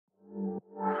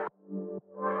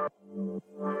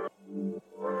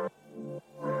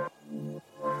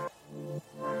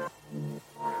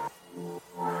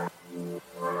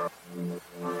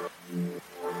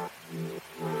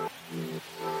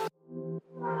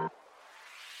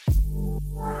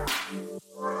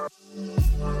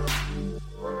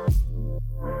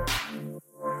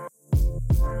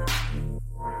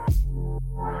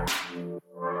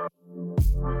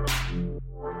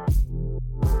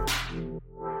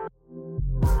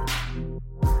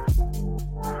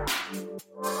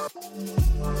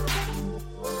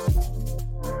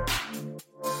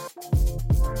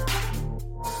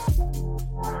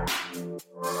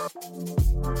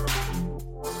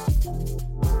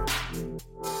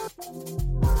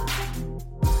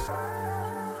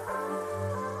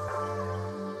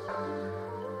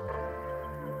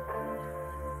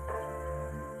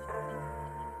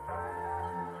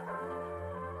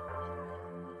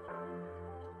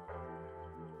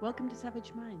Welcome to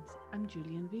Savage Minds. I'm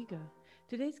Julian Vigo.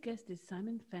 Today's guest is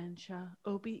Simon Fanshawe,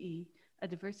 OBE, a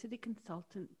diversity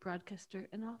consultant, broadcaster,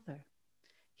 and author.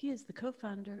 He is the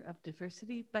co-founder of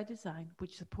Diversity by Design,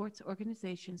 which supports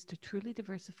organizations to truly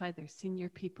diversify their senior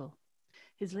people.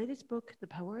 His latest book, The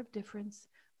Power of Difference,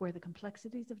 Where the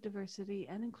Complexities of Diversity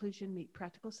and Inclusion Meet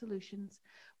Practical Solutions,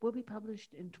 will be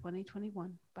published in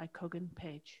 2021 by Kogan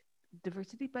Page.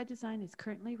 Diversity by Design is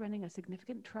currently running a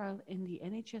significant trial in the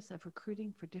NHS of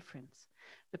recruiting for difference,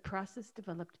 the process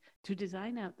developed to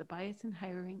design out the bias in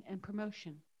hiring and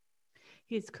promotion.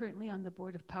 He is currently on the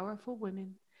board of Powerful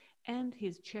Women, and he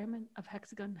is chairman of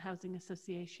Hexagon Housing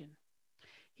Association.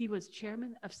 He was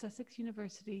chairman of Sussex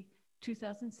University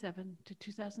 2007 to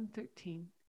 2013.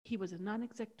 He was a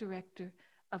non-exec director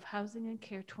of Housing and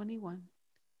Care 21,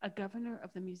 a governor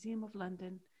of the Museum of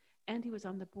London, and he was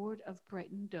on the board of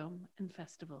Brighton Dome and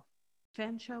Festival.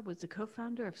 Fanshawe was the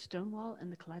co-founder of Stonewall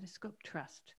and the Kaleidoscope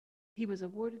Trust. He was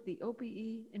awarded the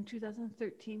OBE in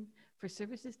 2013 for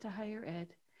services to higher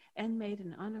ed and made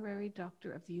an honorary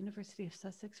doctor of the University of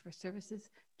Sussex for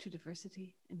services to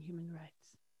diversity and human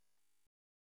rights.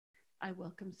 I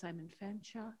welcome Simon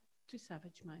Fanshawe to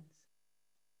Savage Minds.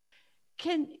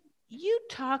 Can you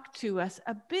talk to us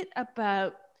a bit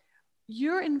about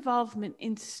your involvement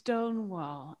in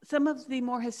Stonewall, some of the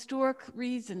more historic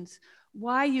reasons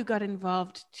why you got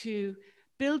involved to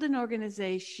build an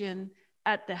organization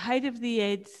at the height of the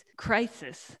AIDS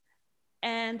crisis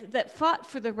and that fought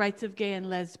for the rights of gay and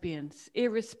lesbians,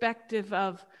 irrespective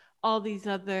of all these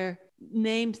other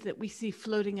names that we see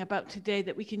floating about today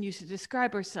that we can use to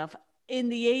describe ourselves. In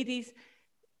the 80s,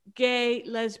 gay,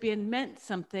 lesbian meant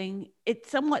something. It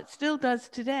somewhat still does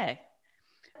today.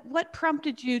 What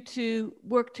prompted you to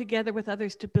work together with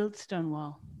others to build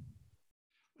Stonewall?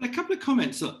 A couple of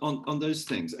comments on those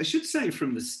things. I should say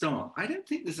from the start, I don't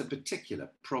think there's a particular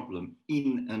problem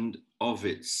in and of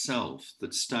itself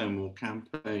that Stonewall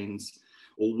campaigns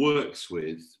or works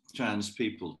with trans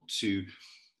people to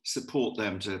support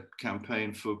them to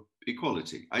campaign for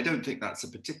equality. I don't think that's a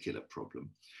particular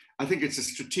problem. I think it's a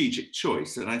strategic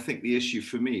choice, and I think the issue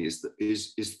for me is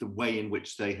the way in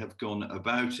which they have gone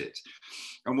about it.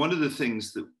 And one of the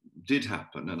things that did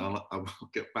happen, and I'll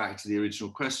get back to the original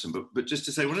question, but just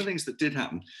to say, one of the things that did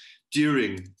happen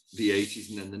during the 80s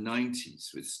and then the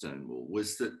 90s with Stonewall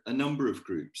was that a number of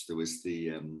groups, there was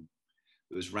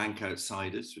Rank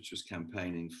Outsiders, which was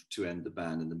campaigning to end the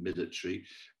ban in the military.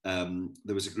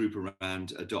 There was a group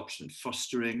around adoption and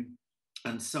fostering,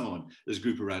 and so on. There's a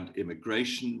group around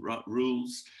immigration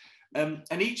rules. And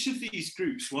each of these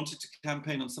groups wanted to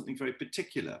campaign on something very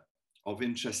particular of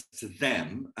interest to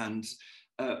them. And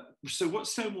so what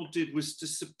Stonewall did was to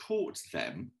support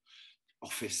them,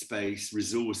 office space,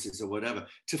 resources or whatever,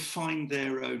 to find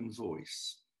their own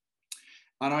voice.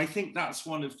 And I think that's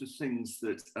one of the things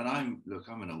that, and I'm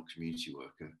an old community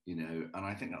worker, and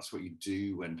I think that's what you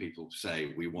do when people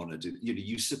say we want to do,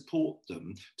 you support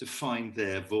them to find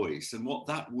their voice. And what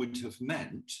that would have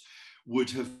meant would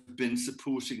have been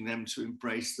supporting them to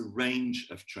embrace the range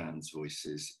of trans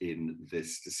voices in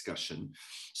this discussion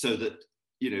so that,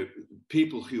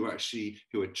 people who are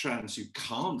trans who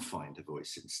can't find a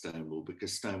voice in Stonewall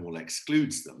because Stonewall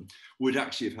excludes them would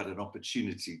actually have had an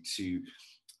opportunity to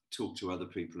talk to other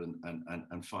people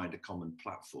and find a common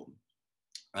platform.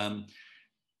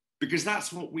 Because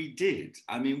that's what we did.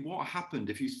 I mean, what happened,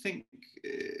 if you think,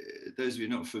 those of you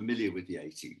not familiar with the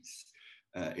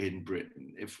 80s in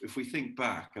Britain, if we think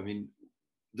back, I mean,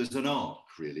 there's an arc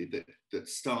really that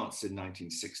starts in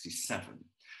 1967.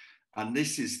 And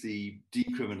this is the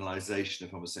decriminalization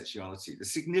of homosexuality. The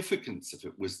significance of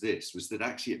it was that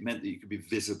actually it meant that you could be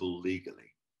visible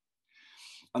legally.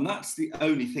 And that's the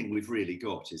only thing we've really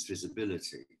got is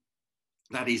visibility.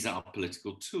 That is our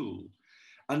political tool.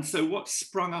 And so what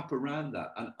sprung up around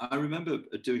that, and I remember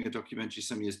doing a documentary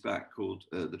some years back called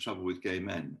The Trouble with Gay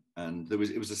Men. And it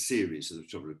was a series of the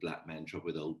trouble with black men, trouble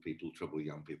with old people, trouble with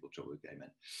young people, trouble with gay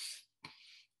men.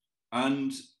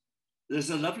 And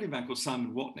there's a lovely man called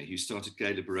Simon Watney who started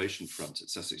Gay Liberation Front at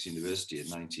Sussex University in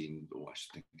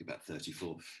about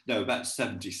 34, no, about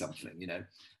 70 something,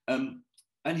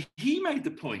 And he made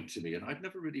the point to me, and I'd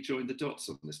never really joined the dots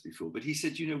on this before, but he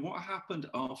said, what happened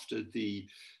after the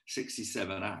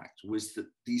 67 Act was that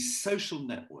these social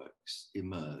networks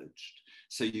emerged.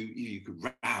 So you could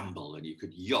ramble and you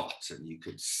could yacht and you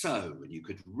could sew and you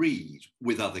could read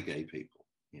with other gay people,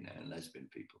 and lesbian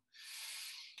people.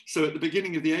 So at the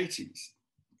beginning of the 80s,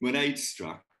 when AIDS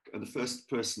struck, and the first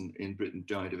person in Britain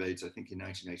died of AIDS, I think in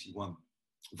 1981,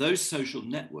 those social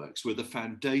networks were the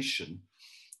foundation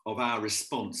our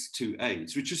response to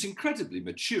AIDS, which was incredibly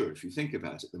mature if you think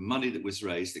about it. The money that was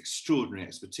raised, extraordinary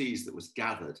expertise that was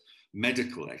gathered,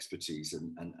 medical expertise,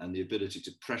 and the ability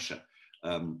to pressure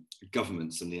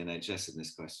governments and the NHS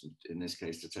in this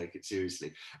case to take it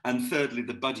seriously. And thirdly,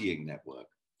 the buddying network.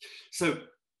 So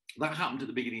that happened at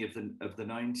the beginning of the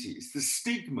 90s. The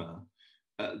stigma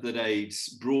that AIDS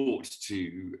brought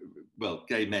to, well,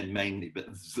 gay men mainly, but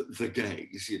the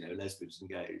gays, lesbians and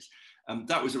gays,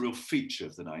 that was a real feature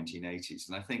of the 1980s.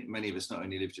 And I think many of us not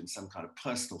only lived in some kind of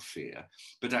personal fear,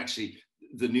 but actually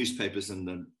the newspapers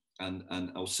and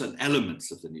certain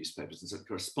elements of the newspapers and certain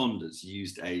correspondents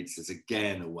used AIDS as,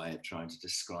 again, a way of trying to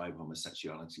describe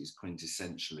homosexuality as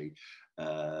quintessentially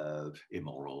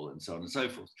immoral and so on and so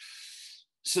forth.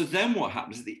 So then what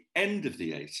happens at the end of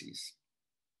the 80s,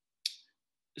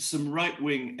 some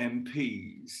right-wing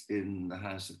MPs in the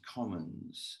House of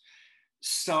Commons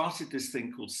started this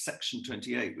thing called Section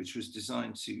 28, which was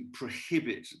designed to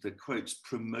prohibit the, quotes,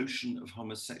 promotion of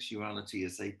homosexuality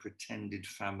as a pretended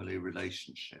family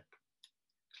relationship,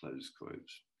 close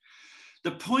quote.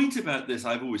 The point about this,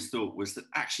 I've always thought, was that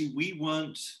actually we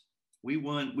were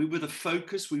the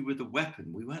focus, we were the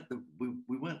weapon, we weren't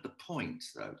the point,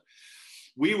 though.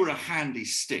 We were a handy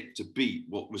stick to beat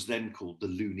what was then called the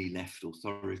loony left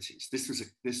authorities. This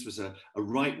was a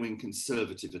right-wing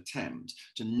conservative attempt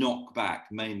to knock back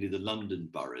mainly the London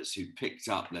boroughs, who picked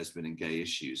up lesbian and gay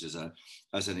issues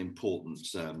as an important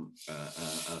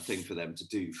thing for them to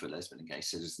do for lesbian and gay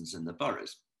citizens in the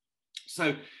boroughs.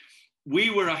 So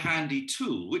we were a handy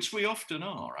tool, which we often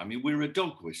are. I mean, we're a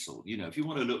dog whistle. If you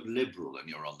want to look liberal and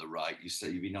you're on the right, you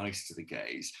say you be nice to the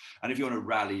gays. And if you want to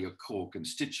rally your core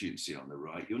constituency on the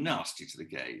right, you're nasty to the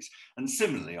gays. And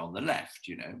similarly on the left,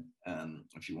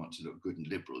 if you want to look good and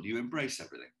liberal, you embrace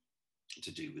everything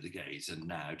to do with the gays and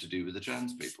now to do with the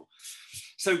trans people.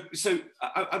 So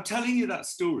I'm telling you that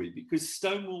story because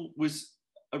Stonewall was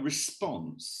a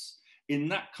response in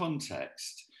that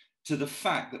context to the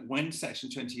fact that when Section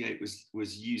 28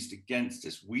 was used against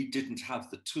us, we didn't have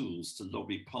the tools to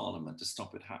lobby Parliament to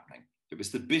stop it happening. It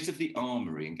was the bit of the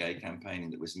armoury in gay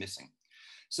campaigning that was missing.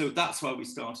 So that's why we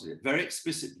started it, very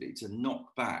explicitly to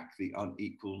knock back the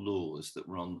unequal laws that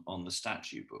were on the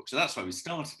statute book. So that's why we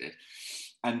started it.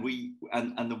 And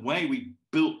the way we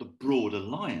built the broad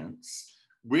alliance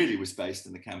really was based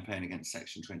on the campaign against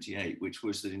Section 28, which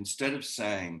was that instead of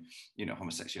saying,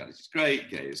 homosexuality is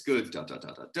great, gay is good,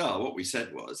 what we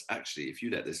said was, actually, if you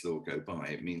let this law go by,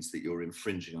 it means that you're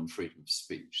infringing on freedom of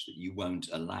speech, that you won't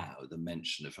allow the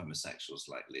mention of homosexuals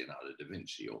like Leonardo da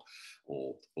Vinci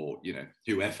or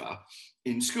whoever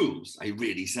in schools. Are you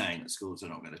really saying that schools are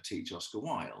not going to teach Oscar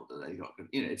Wilde? Are they not going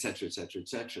to, et cetera, et cetera, et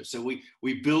cetera? So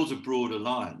we built a broad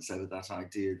alliance over that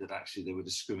idea that actually they were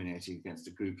discriminating against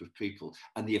a group of people.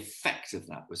 And the effect of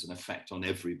that was an effect on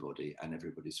everybody and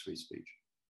everybody's free speech.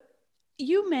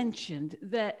 You mentioned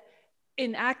that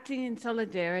in acting in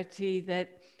solidarity,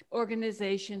 that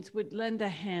organizations would lend a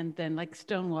hand then, like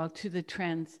Stonewall, to the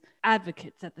trans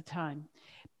advocates at the time.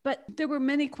 But there were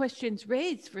many questions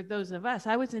raised for those of us.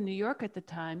 I was in New York at the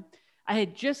time. I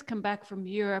had just come back from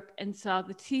Europe and saw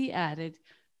the T added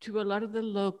to a lot of the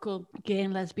local gay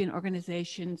and lesbian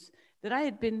organizations that I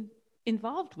had been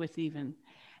involved with even.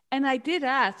 And I did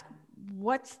ask,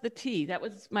 what's the T? That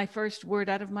was my first word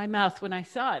out of my mouth when I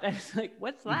saw it. I was like,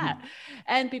 what's that? Mm-hmm.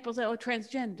 And people said, oh,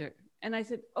 transgender. And I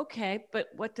said, okay, but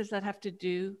what does that have to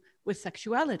do with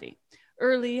sexuality?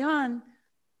 Early on,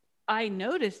 I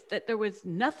noticed that there was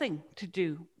nothing to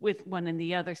do with one and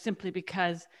the other, simply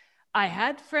because I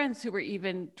had friends who were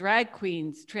even drag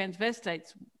queens,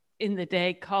 transvestites in the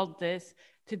day called this.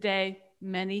 Today,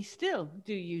 many still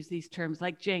do use these terms,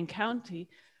 like Jane County,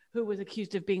 who was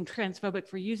accused of being transphobic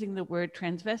for using the word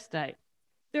transvestite.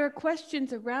 There are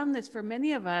questions around this for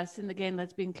many of us in the gay and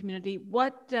lesbian community.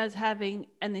 What does having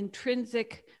an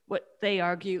intrinsic, what they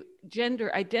argue,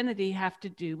 gender identity have to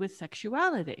do with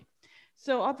sexuality?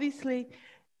 So obviously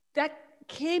that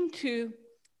came to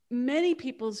many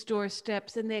people's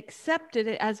doorsteps and they accepted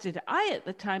it, as did I at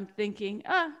the time, thinking,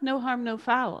 no harm, no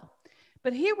foul.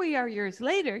 But here we are years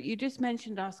later. You just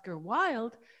mentioned Oscar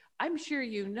Wilde. I'm sure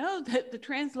you know that the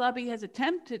trans lobby has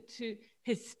attempted to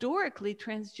historically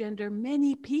transgender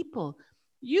many people.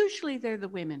 Usually they're the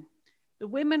women. The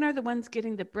women are the ones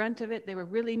getting the brunt of it. They were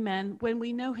really men. When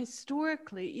we know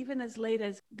historically, even as late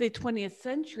as the 20th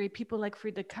century, people like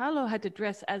Frida Kahlo had to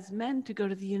dress as men to go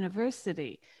to the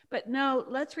university. But no,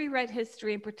 let's rewrite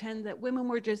history and pretend that women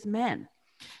were just men.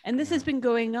 And this has been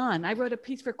going on. I wrote a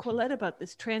piece for Quillette about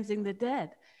this, Transing the Dead.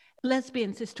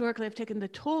 Lesbians historically have taken the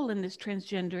toll in this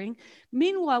transgendering.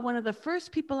 Meanwhile, one of the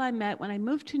first people I met when I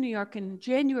moved to New York in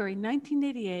January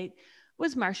 1988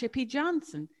 was Marsha P.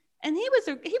 Johnson. And he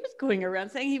was going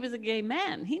around saying he was a gay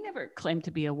man. He never claimed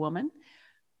to be a woman.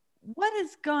 What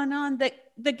has gone on that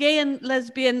the gay and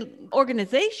lesbian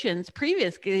organizations,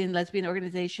 previous gay and lesbian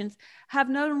organizations, have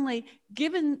not only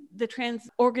given the trans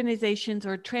organizations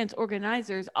or trans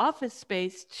organizers office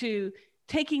space to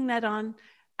taking that on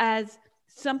as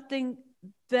something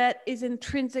that is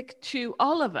intrinsic to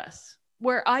all of us,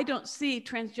 where I don't see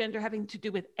transgender having to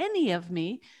do with any of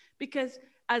me, because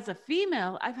as a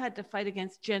female, I've had to fight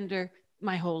against gender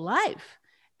my whole life.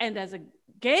 And as a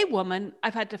gay woman,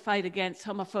 I've had to fight against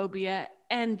homophobia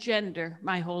and gender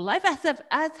my whole life,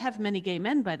 as have many gay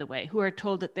men, by the way, who are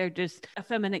told that they're just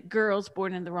effeminate girls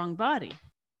born in the wrong body.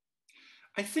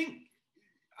 I think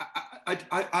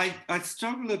I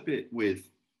struggle a bit with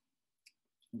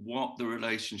what the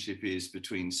relationship is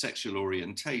between sexual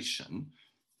orientation,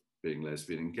 being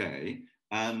lesbian and gay,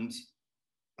 and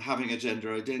having a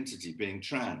gender identity, being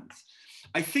trans.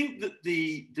 I think that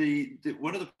the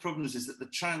one of the problems is that the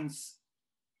trans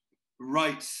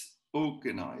rights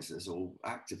organizers or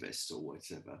activists or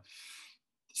whatever,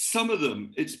 some of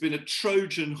them, it's been a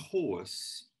Trojan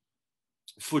horse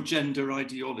for gender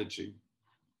ideology.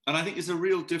 And I think there's a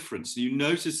real difference. You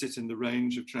notice it in the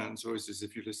range of trans voices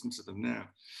if you listen to them now,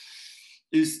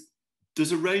 is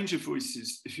there's a range of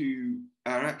voices who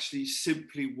are actually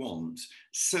simply want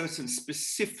certain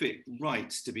specific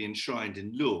rights to be enshrined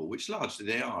in law, which largely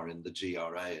they are in the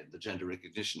GRA and the Gender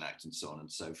Recognition Act and so on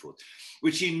and so forth,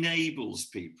 which enables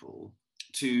people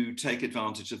to take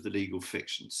advantage of the legal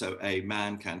fiction. So a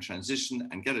man can transition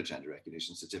and get a gender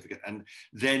recognition certificate and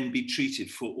then be treated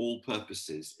for all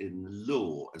purposes in the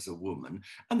law as a woman.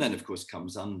 And then of course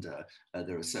comes under,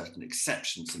 there are certain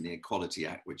exceptions in the Equality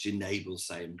Act, which enable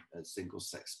single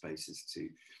sex spaces to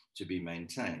be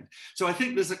maintained. So I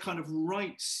think there's a kind of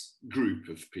rights group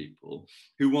of people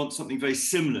who want something very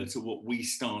similar to what we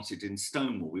started in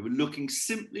Stonewall. We were looking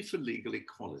simply for legal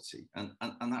equality, and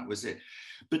that was it.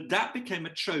 But that became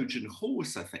a Trojan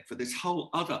horse, I think, for this whole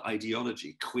other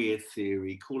ideology, queer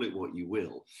theory, call it what you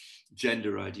will,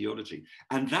 gender ideology.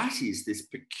 And that is this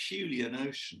peculiar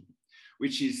notion,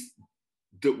 which is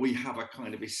that we have a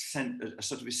kind of a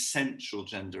sort of essential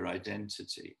gender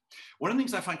identity. One of the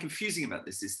things I find confusing about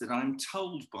this is that I'm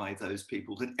told by those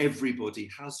people that everybody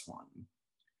has one.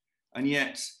 And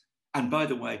yet, and by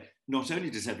the way, not only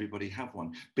does everybody have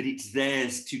one, but it's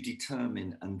theirs to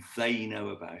determine, and they know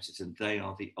about it, and they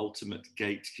are the ultimate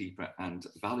gatekeeper and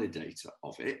validator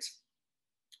of it.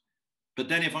 But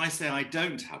then if I say I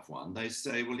don't have one, they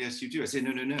say, well, yes, you do. I say,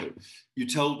 no, no, no. You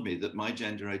told me that my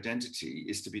gender identity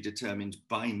is to be determined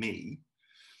by me.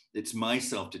 It's my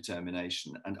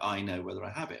self-determination, and I know whether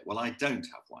I have it. Well, I don't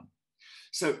have one.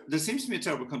 So there seems to be a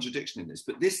terrible contradiction in this.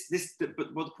 But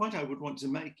the point I would want to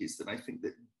make is that I think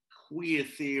that queer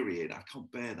theory, and I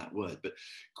can't bear that word, but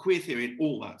queer theory and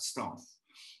all that stuff,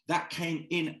 that came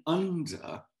in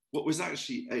under what was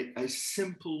actually a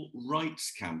simple rights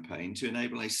campaign to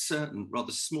enable a certain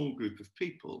rather small group of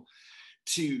people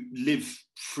to live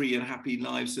free and happy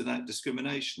lives without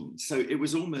discrimination. So it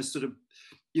was almost sort of,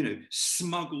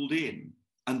 smuggled in.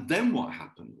 And then what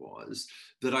happened was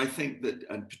that I think that,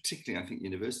 and particularly I think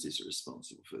universities are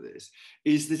responsible for this,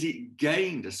 is that it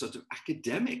gained a sort of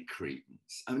academic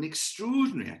credence, an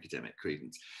extraordinary academic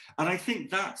credence. And I think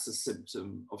that's a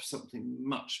symptom of something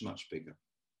much, much bigger.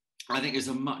 I think there's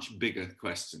a much bigger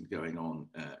question going on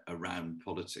around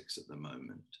politics at the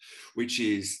moment, which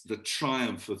is the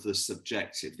triumph of the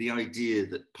subjective, the idea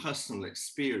that personal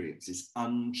experience is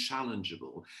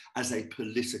unchallengeable as a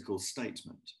political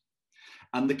statement.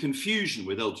 And the confusion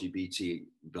with LGBT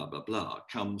blah, blah, blah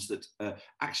comes that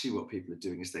actually what people are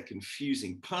doing is they're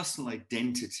confusing personal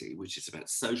identity, which is about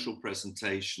social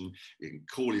presentation. You can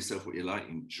call yourself what you like, you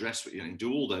can dress what you like, you can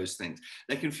do all those things.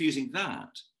 They're confusing that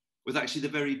with actually the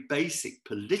very basic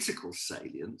political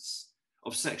salience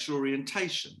of sexual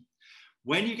orientation.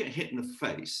 When you get hit in the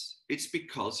face, it's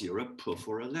because you're a puff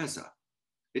or a leather.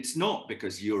 It's not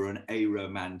because you're an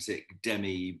aromantic,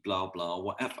 demi, blah, blah,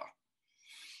 whatever.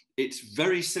 It's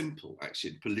very simple,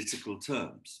 actually, in political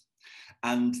terms.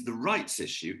 And the rights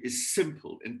issue is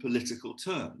simple in political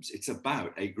terms. It's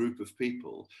about a group of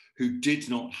people who did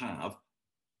not had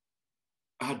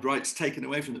rights taken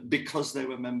away from them because they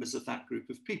were members of that group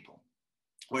of people.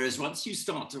 Whereas once you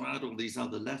start to add all these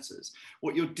other letters,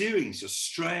 what you're doing is you're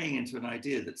straying into an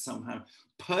idea that somehow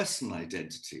personal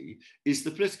identity is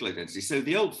the political identity. So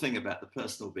the old thing about the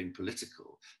personal being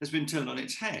political has been turned on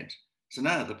its head. So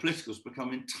now the political has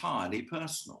become entirely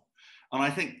personal. And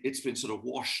I think it's been sort of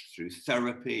washed through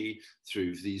therapy,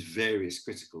 through these various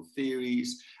critical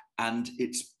theories. And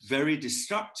it's very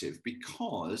destructive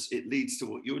because it leads to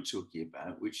what you're talking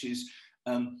about, which is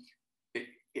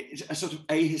it's a sort of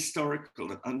ahistorical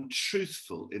and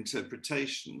untruthful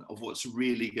interpretation of what's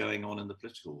really going on in the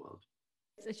political world.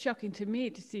 It's shocking to me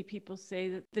to see people say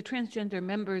that the transgender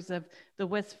members of the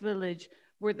West Village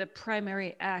were the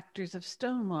primary actors of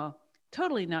Stonewall.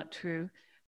 Totally not true.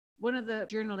 One of the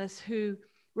journalists who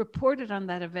reported on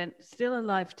that event, still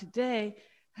alive today,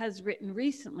 has written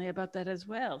recently about that as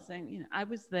well, saying, I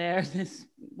was there. This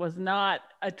was not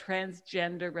a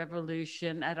transgender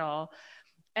revolution at all.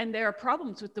 And there are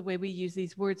problems with the way we use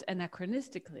these words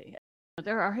anachronistically.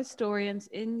 There are historians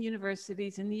in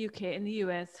universities in the UK and the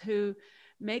US who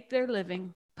make their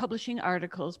living publishing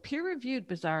articles, peer-reviewed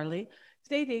bizarrely,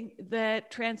 stating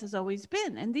that trans has always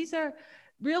been. And these are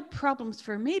real problems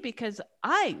for me because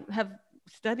I have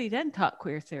studied and taught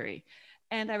queer theory.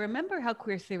 And I remember how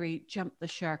queer theory jumped the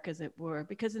shark, as it were,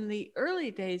 because in the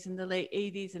early days, in the late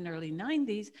 80s and early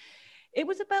 90s, it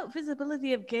was about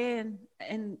visibility of gay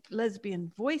and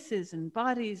lesbian voices and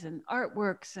bodies and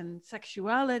artworks and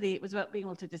sexuality. It was about being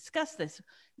able to discuss this.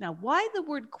 Now, why the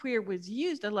word queer was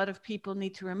used, a lot of people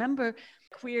need to remember,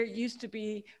 queer used to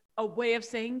be a way of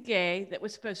saying gay that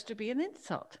was supposed to be an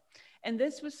insult. And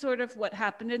this was sort of what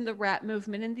happened in the rap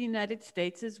movement in the United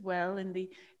States as well in the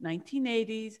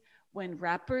 1980s, when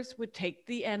rappers would take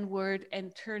the N-word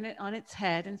and turn it on its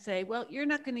head and say, well, you're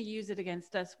not going to use it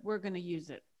against us, we're going to use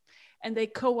it. And they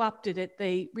co-opted it,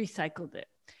 they recycled it,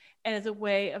 and as a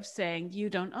way of saying,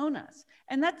 you don't own us.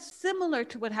 And that's similar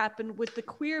to what happened with the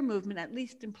queer movement, at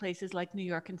least in places like New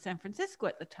York and San Francisco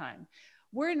at the time.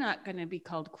 We're not going to be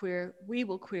called queer, we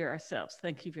will queer ourselves,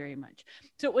 thank you very much.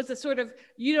 So it was a sort of,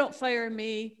 you don't fire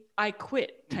me, I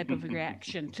quit type of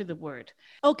reaction to the word.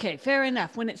 Okay, fair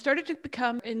enough. When it started to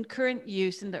become in current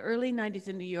use in the early 90s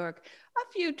in New York,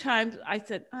 a few times I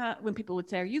said, when people would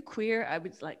say, are you queer? I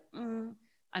was like,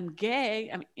 I'm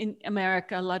gay. I mean, in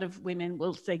America, a lot of women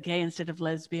will say gay instead of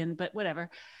lesbian, but whatever.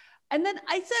 And then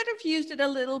I sort of used it a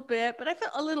little bit, but I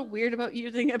felt a little weird about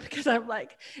using it because I'm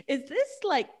like, is this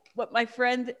like what my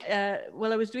friend,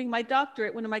 while I was doing my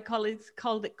doctorate, one of my colleagues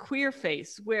called it queer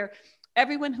face, where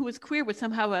everyone who was queer was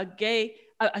somehow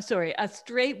a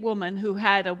straight woman who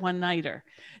had a one-nighter.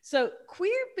 So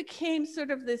queer became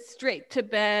sort of this straight to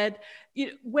bed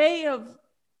way of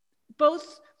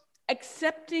both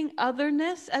accepting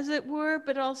otherness, as it were,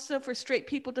 but also for straight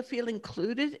people to feel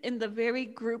included in the very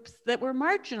groups that were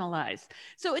marginalized.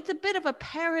 So it's a bit of a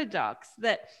paradox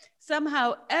that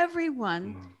somehow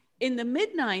everyone in the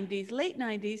mid-90s, late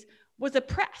 90s, was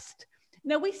oppressed.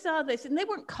 Now, we saw this, and they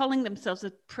weren't calling themselves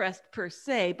oppressed per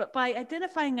se, but by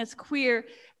identifying as queer,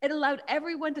 it allowed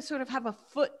everyone to sort of have a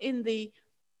foot in the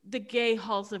gay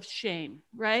halls of shame,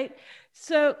 right?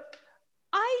 So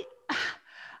I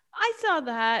saw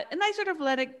that and I sort of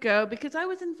let it go because I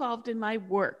was involved in my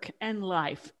work and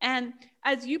life. And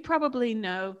as you probably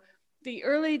know, the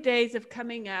early days of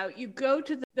coming out, you go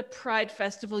to the Pride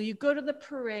Festival, you go to the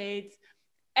parades,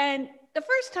 and the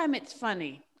first time it's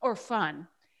funny or fun,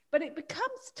 but it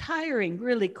becomes tiring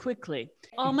really quickly.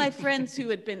 All my friends who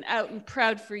had been out and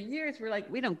proud for years were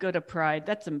like, we don't go to Pride,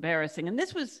 that's embarrassing. And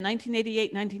this was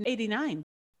 1988, 1989.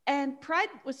 And Pride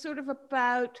was sort of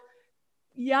about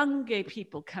young gay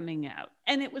people coming out.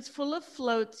 And it was full of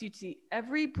floats. You'd see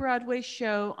every Broadway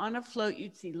show on a float.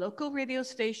 You'd see local radio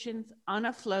stations on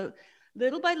a float.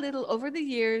 Little by little, over the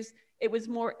years, it was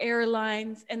more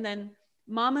airlines and then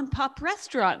mom and pop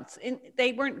restaurants. And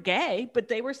they weren't gay, but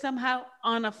they were somehow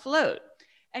on a float.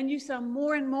 And you saw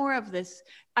more and more of this.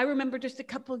 I remember just a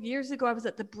couple of years ago, I was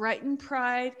at the Brighton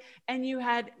Pride and you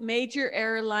had major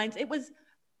airlines. It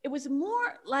was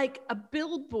more like a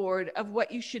billboard of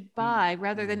what you should buy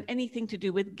rather than anything to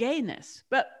do with gayness.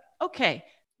 But okay.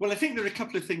 Well, I think there are a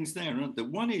couple of things there, aren't there?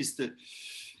 One is that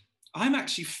I'm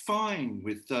actually fine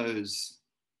with those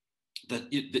the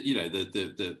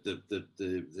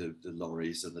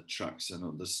lorries and the trucks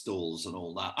and the stalls and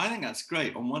all that. I think that's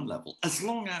great on one level, as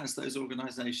long as those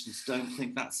organisations don't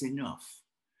think that's enough.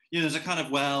 There's a kind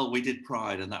of, well, we did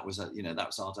Pride and that was our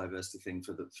diversity thing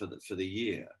for the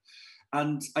year.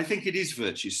 And I think it is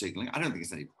virtue signaling. I don't think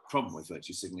there's any problem with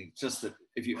virtue signaling. It's just that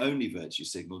if you only virtue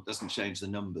signal, it doesn't change the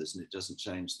numbers and it doesn't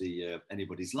change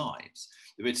anybody's lives.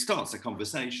 It starts a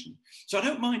conversation. So I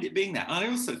don't mind it being that. And I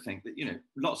also think that,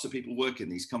 lots of people work in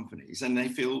these companies and they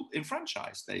feel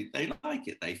enfranchised. They like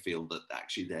it. They feel that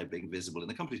actually they're being visible in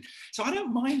the companies. So I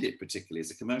don't mind it particularly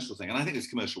as a commercial thing. And I think it's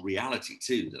commercial reality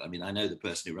too. I know the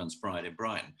person who runs Pride in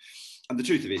Brighton. And the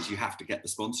truth of it is you have to get the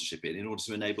sponsorship in order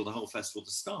to enable the whole festival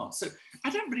to start. So I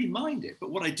don't really mind it.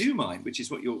 But what I do mind, which is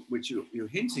what you're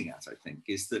hinting at, I think,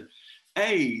 is that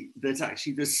that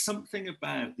actually there's something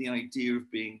about the idea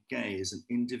of being gay as an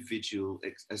individual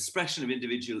expression of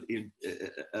individual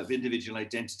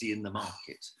identity in the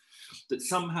market, that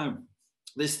somehow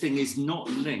this thing is not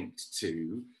linked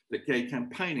to that gay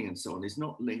campaigning and so on is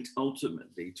not linked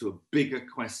ultimately to a bigger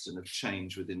question of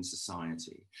change within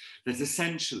society. That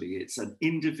essentially it's an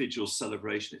individual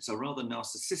celebration. It's a rather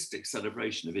narcissistic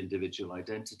celebration of individual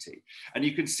identity. And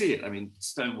you can see it. I mean,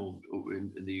 Stonewall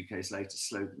in the UK's latest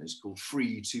slogan is called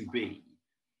Free to Be.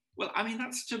 Well, I mean,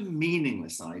 that's such a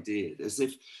meaningless idea, as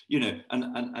if,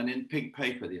 and in Pink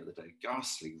Paper the other day,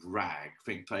 ghastly rag,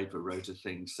 Pink Paper wrote a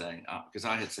thing saying, because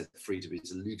I had said freedom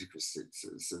is a ludicrous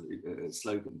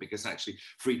slogan, because actually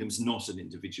freedom's not an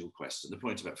individual question. The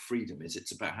point about freedom is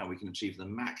it's about how we can achieve the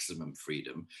maximum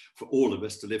freedom for all of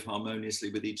us to live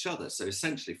harmoniously with each other. So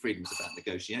essentially freedom's about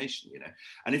negotiation,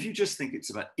 And if you just think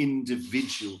it's about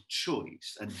individual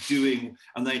choice and doing,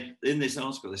 and they, in this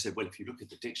article, they said, well, if you look at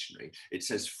the dictionary, it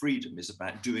says freedom is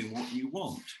about doing what you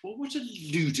want. Well, what a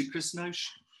ludicrous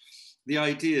notion. The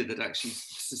idea that actually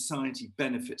society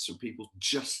benefits from people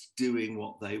just doing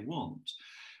what they want.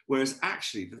 Whereas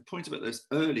actually the point about those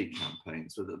early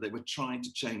campaigns was that they were trying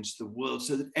to change the world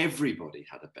so that everybody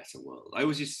had a better world. I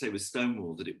always used to say with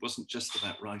Stonewall that it wasn't just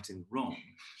about right and wrong.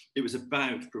 It was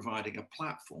about providing a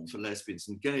platform for lesbians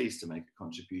and gays to make a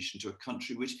contribution to a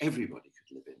country which everybody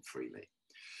could live in freely.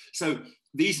 So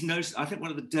these notions, I think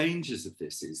one of the dangers of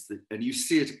this is that, and you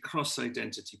see it across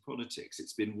identity politics,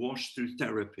 it's been washed through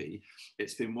therapy,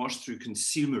 it's been washed through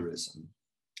consumerism,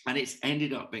 and it's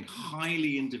ended up being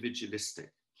highly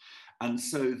individualistic. And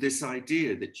so this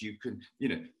idea that you can,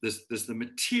 there's the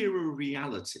material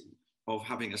reality of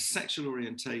having a sexual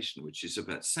orientation, which is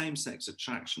about same-sex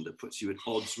attraction that puts you at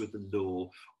odds with the law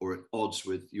or at odds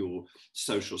with your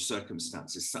social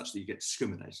circumstances such that you get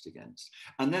discriminated against.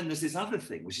 And then there's this other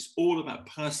thing, which is all about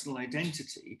personal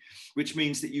identity, which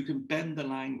means that you can bend the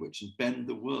language and bend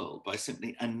the world by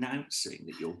simply announcing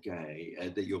that you're gay,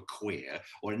 that you're queer,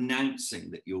 or announcing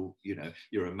that you're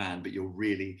a man, but you're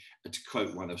really, to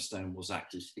quote one of Stonewall's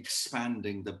actors,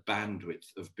 expanding the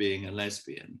bandwidth of being a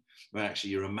lesbian, where actually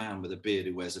you're a man with a beard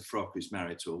who wears a frock who's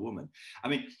married to a woman. I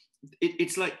mean,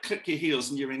 it's like click your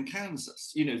heels and you're in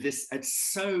Kansas. It's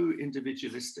so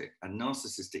individualistic and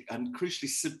narcissistic and crucially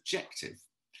subjective.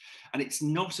 And it's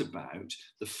not about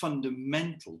the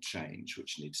fundamental change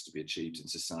which needs to be achieved in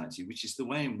society, which is the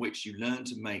way in which you learn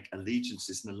to make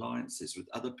allegiances and alliances with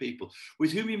other people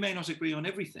with whom you may not agree on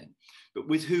everything, but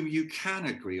with whom you can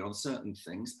agree on certain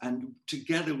things. And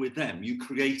together with them, you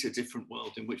create a different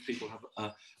world in which people have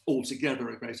altogether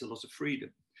a greater lot of freedom.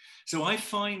 So I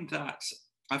find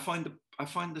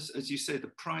this, as you say, the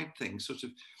pride thing sort of,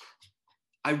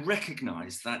 I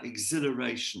recognize that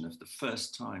exhilaration of the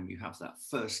first time you have that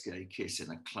first gay kiss in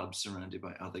a club surrounded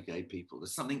by other gay people.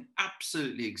 There's something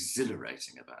absolutely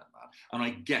exhilarating about that. And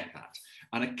I get that.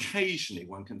 And occasionally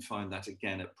one can find that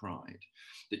again at Pride,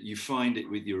 that you find it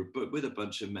with a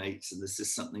bunch of mates and there's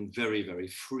just something very, very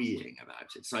freeing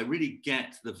about it. So I really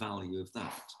get the value of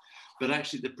that. But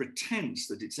actually the pretense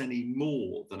that it's any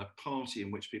more than a party in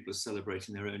which people are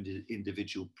celebrating their own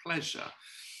individual pleasure,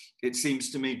 it seems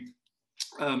to me,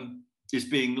 is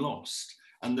being lost,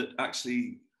 and that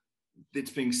actually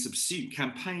it's being subsumed,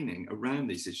 campaigning around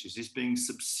these issues is being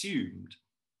subsumed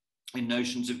in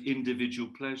notions of individual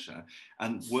pleasure,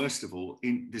 and worst of all,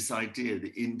 in this idea,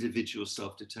 the individual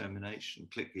self-determination,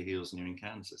 click your heels and you're in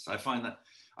Kansas. I find that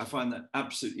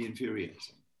absolutely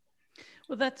infuriating.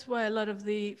 Well, that's why a lot of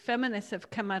the feminists have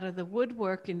come out of the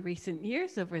woodwork in recent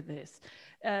years over this.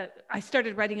 I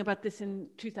started writing about this in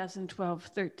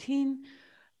 2012-13.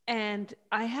 And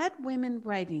I had women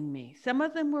writing me. Some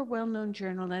of them were well-known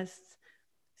journalists.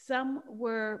 Some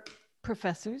were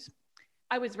professors.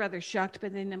 I was rather shocked by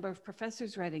the number of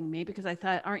professors writing me because I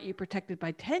thought, aren't you protected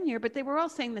by tenure? But they were all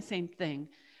saying the same thing.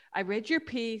 I read your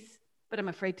piece, but I'm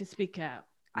afraid to speak out.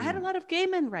 I had a lot of gay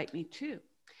men write me too.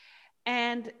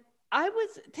 And I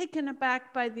was taken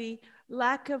aback by the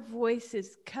lack of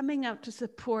voices coming out to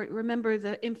support. Remember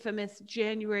the infamous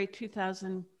January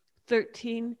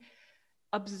 2013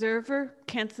 Observer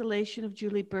cancellation of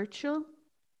Julie Burchill?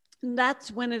 And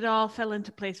that's when it all fell into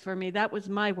place for me. That was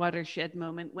my watershed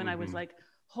moment when I was like,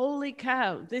 holy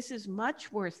cow, this is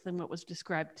much worse than what was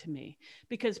described to me.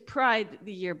 Because Pride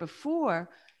the year before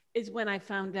is when I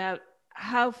found out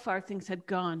how far things had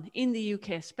gone in the UK,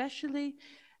 especially.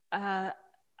 I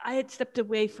had stepped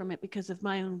away from it because of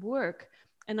my own work.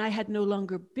 And I had no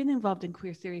longer been involved in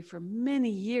queer theory for many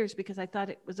years because I thought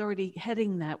it was already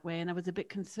heading that way and I was a bit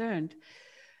concerned.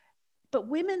 But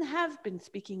women have been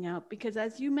speaking out because,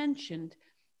 as you mentioned,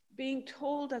 being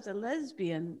told as a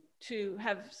lesbian to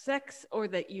have sex, or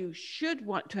that you should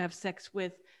want to have sex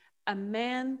with a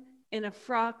man in a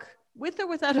frock with or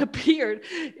without a beard,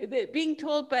 being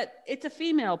told, but it's a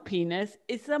female penis,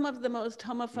 is some of the most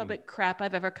homophobic crap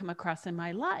I've ever come across in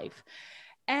my life.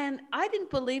 And I didn't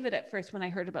believe it at first when I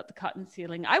heard about the cotton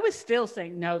ceiling. I was still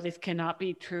saying, no, this cannot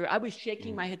be true. I was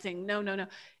shaking my head saying, no, no, no.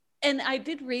 And I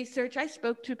did research. I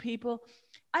spoke to people.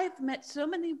 I've met so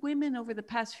many women over the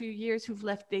past few years who've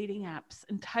left dating apps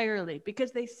entirely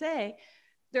because they say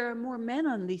there are more men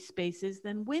on these spaces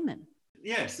than women.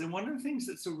 Yes, and one of the things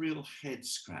that's a real head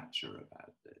scratcher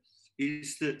about this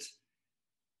is that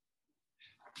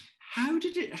how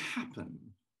did it happen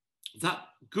that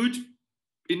good,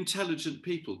 intelligent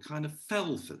people kind of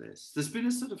fell for this? There's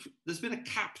been a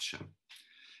capture,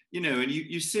 you know, and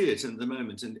you see it in the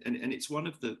moment, and it's one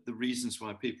of the reasons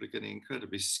why people are getting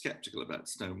incredibly skeptical about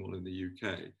Stonewall in the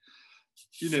UK.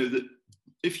 You know, that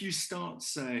if you start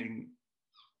saying,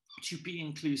 to be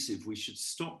inclusive, we should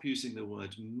stop using the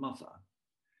word mother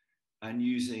and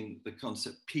using the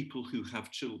concept people who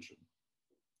have children.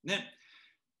 Now,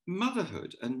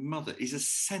 motherhood and mother is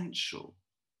essential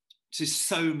to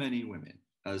so many women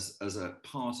as a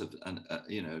part of,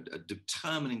 a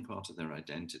determining part of their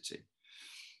identity.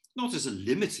 Not as a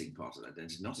limiting part of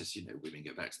identity, not as, women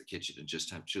go back to the kitchen and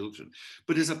just have children,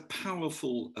 but as a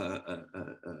powerful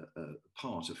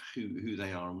part of who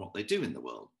they are and what they do in the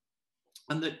world.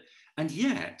 And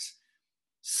yet,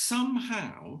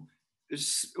 somehow,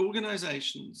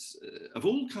 organizations of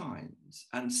all kinds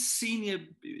and senior,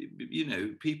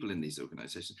 people in these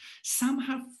organizations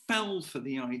somehow fell for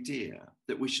the idea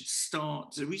that we should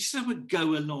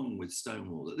go along with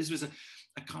Stonewall, that this was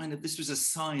this was a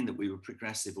sign that we were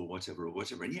progressive or whatever.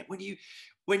 And yet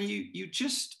when you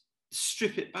just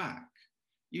strip it back,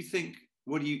 you think,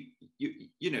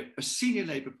 a senior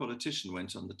Labour politician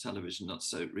went on the television not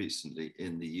so recently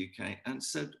in the UK and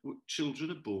said,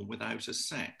 children are born without a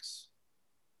sex.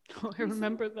 Oh, I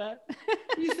remember that.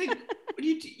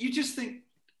 You just think,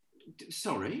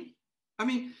 sorry? I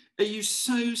mean, are you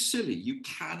so silly? You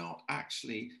cannot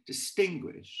actually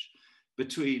distinguish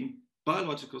between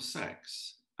biological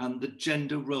sex and the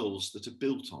gender roles that are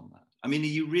built on that. I mean, are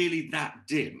you really that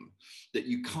dim that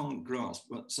you can't grasp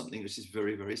something which is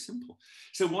very, very simple?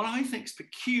 So what I think is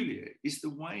peculiar is the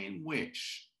way in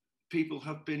which people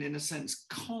have been, in a sense,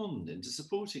 conned into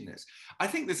supporting this. I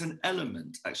think there's an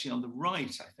element, actually on the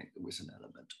right, I think there was an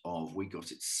element of, we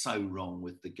got it so wrong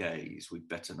with the gays, we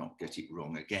better not get it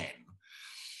wrong again.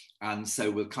 And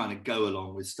so we'll kind of go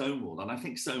along with Stonewall. And I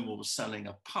think Stonewall was selling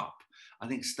a pup. I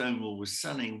think Stonewall was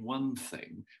selling one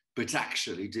thing, but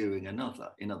actually doing another.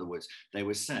 In other words, they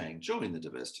were saying, join the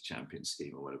Diversity Champion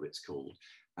Scheme or whatever it's called,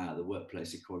 the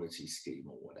Workplace Equality Scheme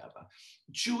or whatever.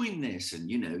 Join this and,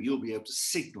 you'll be able to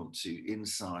signal to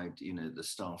inside, the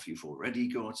staff you've already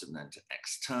got, and then to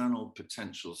external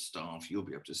potential staff, you'll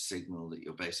be able to signal that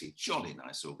you're basically a jolly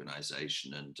nice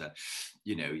organization and,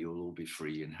 you'll all be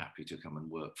free and happy to come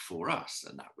and work for us.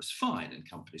 And that was fine. And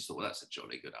companies thought, well, that's a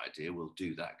jolly good idea. We'll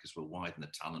do that because we'll widen the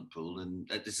talent pool and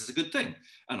this is a good thing.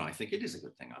 And I think it is a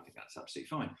good thing. I think that's absolutely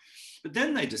fine. But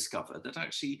then they discovered that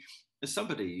actually,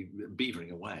 somebody beavering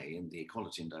away in the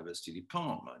Equality and Diversity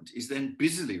Department is then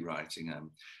busily writing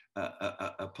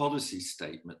a policy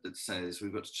statement that says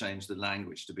we've got to change the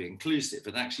language to be inclusive.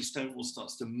 And actually Stonewall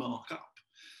starts to mark up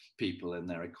people in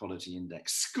their Equality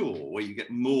Index score, where you get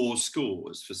more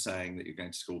scores for saying that you're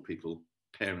going to score people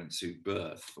parents who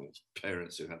birth or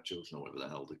parents who have children or whatever the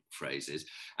hell the phrase is,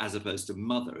 as opposed to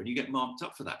mother, and you get marked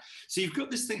up for that. So you've got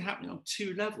this thing happening on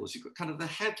two levels. You've got kind of the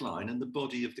headline and the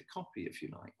body of the copy, if you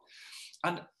like.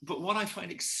 But what I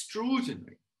find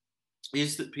extraordinary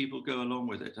is that people go along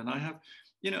with it. And I have,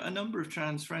 a number of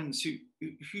trans friends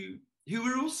who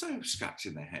are also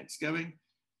scratching their heads going,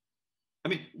 I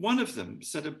mean, one of them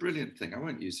said a brilliant thing. I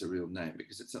won't use her real name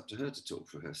because it's up to her to talk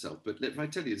for herself. But if I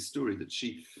tell you the story that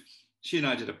she and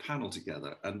I did a panel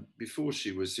together, and before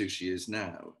she was who she is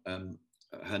now,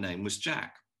 her name was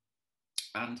Jack.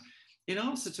 And in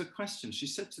answer to a question, she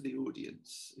said to the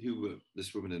audience,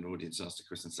 this woman in the audience asked a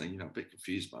question saying, I'm a bit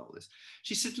confused by all this.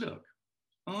 She said, look,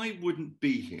 I wouldn't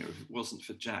be here if it wasn't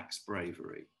for Jack's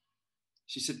bravery.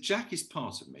 She said, Jack is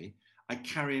part of me. I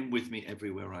carry him with me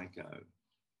everywhere I go.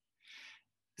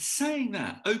 Saying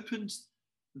that opened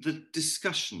the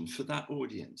discussion for that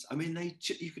audience. I mean,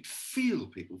 you could feel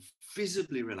people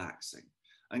visibly relaxing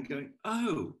and going,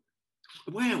 oh,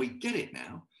 wow, we get it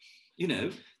now.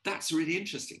 That's really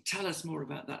interesting. Tell us more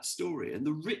about that story. And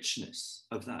the richness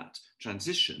of that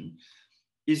transition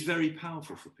is very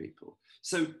powerful for people.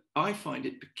 So I find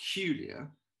it peculiar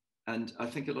And I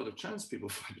think a lot of trans people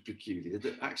find it peculiar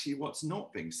that actually what's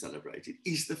not being celebrated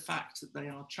is the fact that they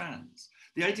are trans.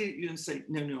 The idea that you then say,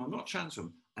 no, I'm not trans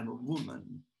woman, I'm a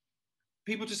woman.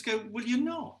 People just go, well, you're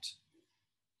not.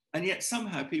 And yet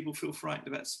somehow people feel frightened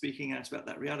about speaking out about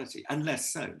that reality, and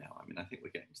less so now. I mean, I think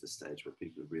we're getting to the stage where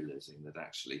people are realizing that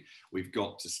actually we've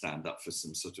got to stand up for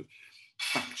some sort of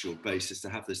factual basis to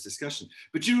have this discussion.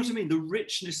 But do you know what I mean? The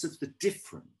richness of the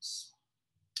difference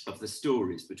of the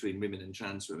stories between women and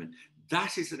trans women,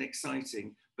 that is an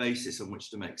exciting basis on which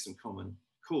to make some common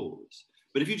cause.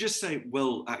 But if you just say,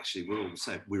 well, actually,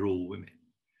 we're all women,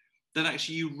 then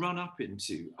actually you run up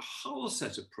into a whole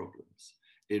set of problems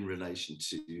in relation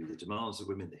to the demands of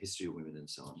women, the history of women, and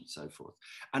so on and so forth.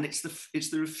 And it's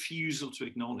the refusal to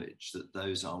acknowledge that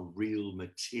those are real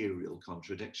material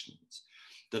contradictions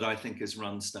that I think has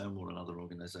run Stonewall and other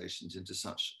organisations into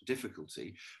such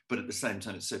difficulty. But at the same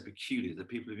time, it's so peculiar that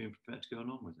people have been prepared to go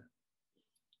along with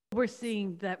it. We're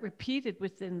seeing that repeated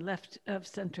within left of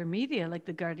center media like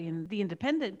The Guardian, The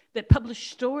Independent, that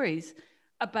publish stories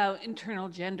about internal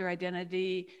gender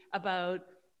identity, about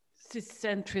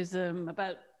ciscentrism,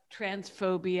 about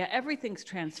transphobia. Everything's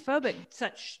transphobic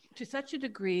to such a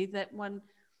degree that one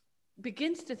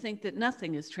begins to think that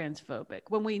nothing is transphobic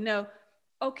when we know,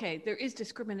 okay, there is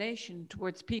discrimination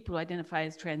towards people who identify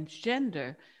as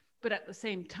transgender, but at the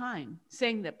same time,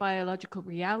 saying that biological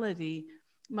reality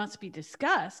must be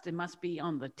discussed and must be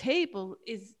on the table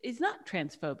is not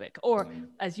transphobic. Or,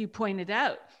 as you pointed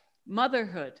out,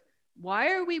 motherhood.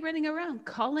 Why are we running around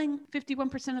calling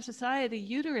 51% of society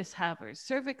uterus havers,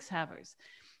 cervix havers?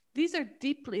 These are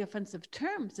deeply offensive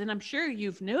terms. And I'm sure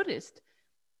you've noticed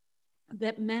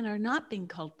that men are not being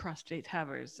called prostate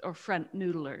havers or front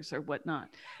noodlers or whatnot.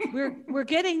 We're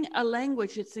getting a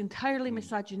language that's entirely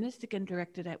misogynistic and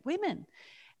directed at women.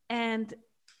 And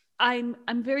I'm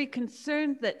very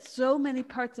concerned that so many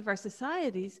parts of our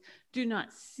societies do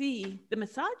not see the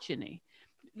misogyny.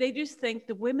 They just think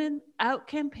the women out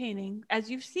campaigning,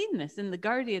 as you've seen this in The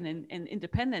Guardian and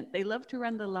Independent, they love to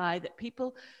run the lie that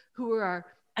people who are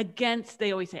against,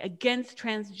 they always say, against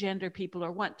transgender people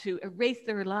or want to erase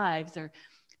their lives or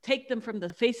take them from the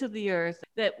face of the earth,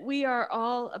 that we are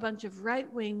all a bunch of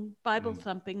right-wing,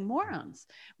 Bible-thumping morons,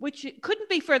 which couldn't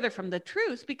be further from the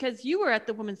truth, because you were at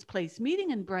the Women's Place meeting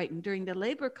in Brighton during the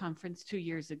Labour conference 2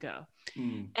 years ago.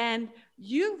 And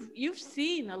you've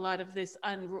seen a lot of this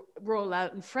roll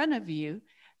out in front of you,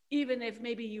 even if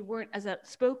maybe you weren't as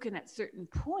outspoken at certain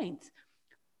points.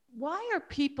 Why are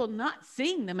people not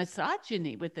seeing the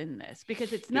misogyny within this?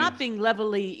 Because it's not being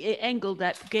levelly angled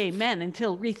at gay men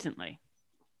until recently.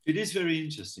 It is very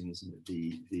interesting, isn't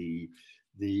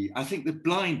it? I think the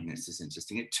blindness is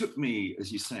interesting. It took me,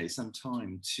 as you say, some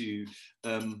time to,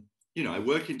 I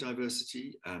work in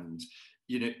diversity, and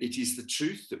it is the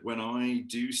truth that when I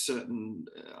do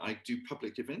I do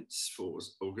public events for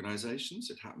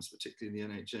organisations. It happens particularly in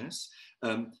the NHS.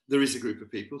 There is a group of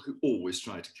people who always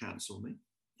try to cancel me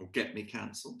or get me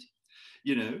cancelled.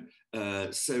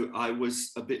 So I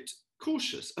was a bit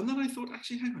cautious, and then I thought,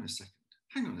 actually, hang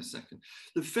on a second.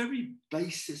 The very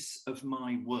basis of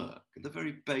my work, the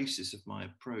very basis of my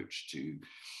approach to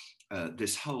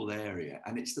this whole area,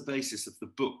 and it's the basis of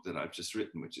the book that I've just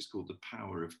written, which is called The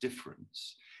Power of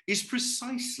Difference, is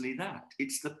precisely that.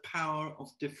 It's the power of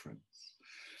difference.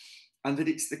 And that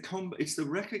it's the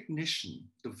recognition,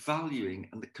 the valuing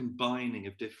and the combining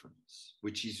of difference,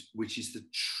 which is the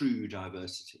true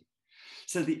diversity.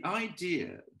 So the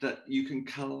idea that you can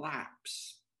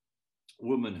collapse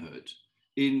womanhood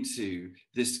into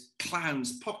this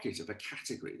clown's pocket of a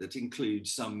category that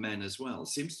includes some men as well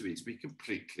seems to be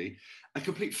a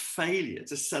complete failure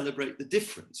to celebrate the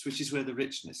difference, which is where the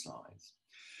richness lies.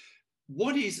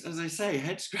 What is, as I say,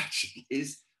 head-scratching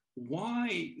is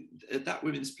why at that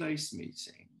Women's Place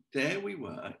meeting, there we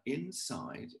were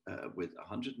inside with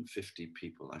 150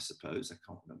 people, I suppose. I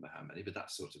can't remember how many, but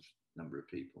that sort of number of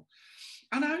people.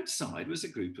 And outside was a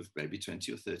group of maybe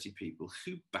 20 or 30 people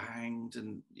who banged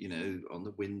and, on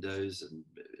the windows and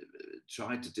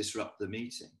tried to disrupt the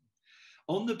meeting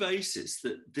on the basis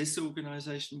that this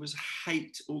organisation was a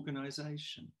hate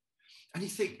organisation. And you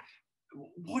think,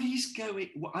 what is going?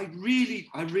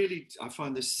 I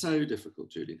find this so difficult,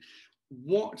 Julie.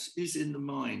 What is in the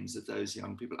minds of those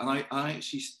young people? And I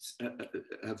actually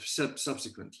have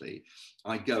subsequently,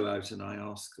 I go out and I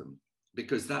ask them,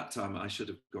 because that time I should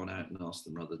have gone out and asked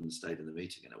them rather than stayed in the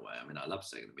meeting in a way. I mean, I love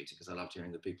staying in the meeting because I loved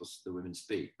hearing the women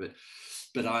speak.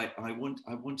 But I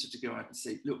wanted to go out and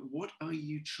say, look, what are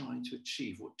you trying to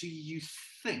achieve? What do you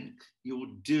think you're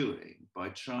doing by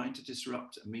trying to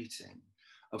disrupt a meeting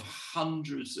of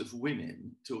hundreds of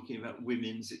women talking about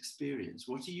women's experience?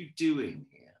 What are you doing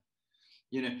here?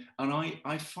 you know, and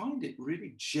I find it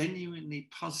really genuinely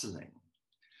puzzling.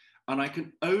 And I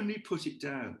can only put it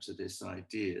down to this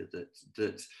idea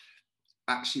that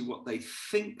actually what they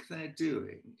think they're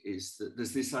doing is that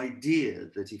there's this idea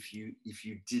that if you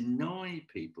deny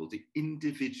people the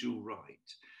individual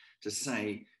right to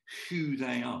say who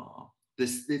they are,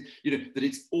 you know, that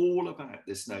it's all about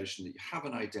this notion that you have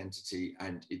an identity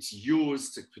and it's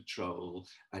yours to patrol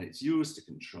and it's yours to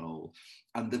control,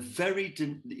 and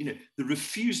the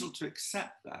refusal to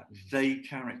accept that they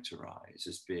characterize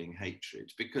as being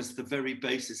hatred, because the very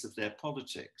basis of their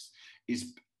politics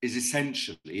is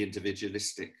essentially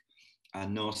individualistic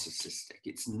and narcissistic.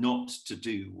 It's not to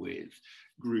do with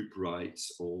group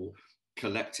rights or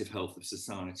collective health of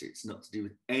society. It's not to do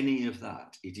with any of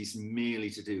that. It is merely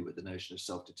to do with the notion of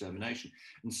self-determination.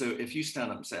 And so if you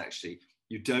stand up and say, actually,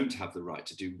 you don't have the right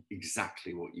to do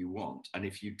exactly what you want, and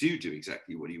if you do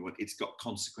exactly what you want, it's got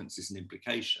consequences and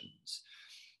implications,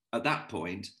 at that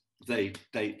point, they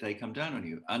come down on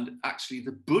you. And actually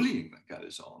the bullying that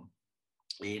goes on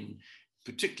in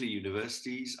particularly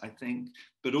universities, I think,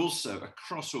 but also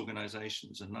across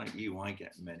organizations. And like you, I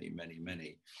get many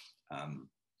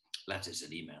letters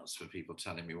and emails for people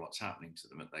telling me what's happening to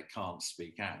them and they can't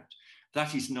speak out.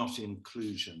 That is not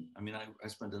inclusion. I mean, I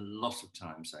spend a lot of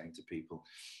time saying to people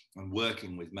and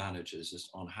working with managers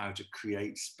on how to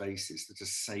create spaces that are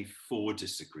safe for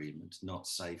disagreement, not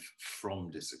safe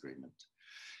from disagreement.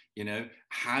 You know,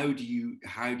 how do you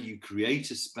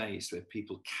create a space where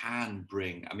people can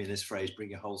bring, I mean, this phrase, bring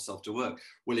your whole self to work.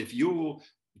 Well, if you're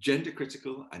gender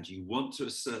critical and you want to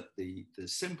assert the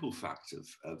simple fact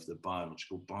of the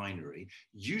biological binary,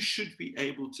 you should be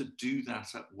able to do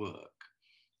that at work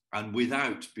and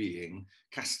without being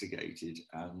castigated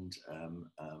and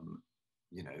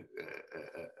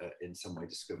in some way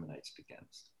discriminated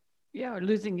against. Yeah, or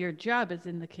losing your job, as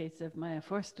in the case of Maya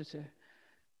Forstater.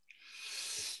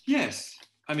 Yes,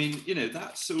 I mean, you know,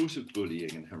 that sort of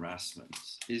bullying and harassment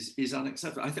is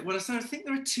unacceptable. I think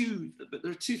there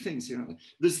are two things here.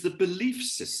 There's the belief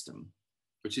system,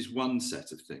 which is one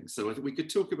set of things. So I think we could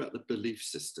talk about the belief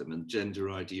system and gender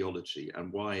ideology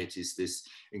and why it is this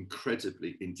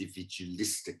incredibly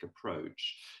individualistic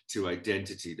approach to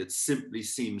identity that simply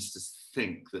seems to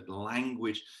think that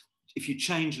language, if you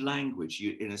change language,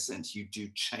 you, in a sense, you do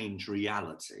change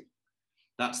reality.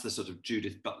 That's the sort of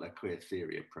Judith Butler queer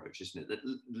theory approach, isn't it? That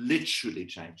literally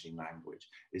changing language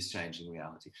is changing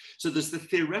reality. So there's the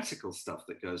theoretical stuff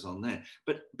that goes on there.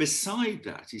 But beside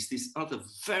that is this other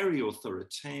very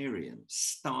authoritarian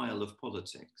style of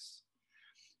politics,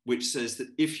 which says that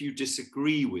if you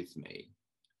disagree with me,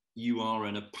 you are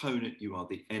an opponent, you are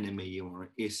the enemy, you are an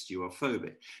ist, you are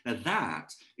phobic. Now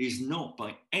that is not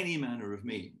by any manner of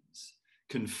means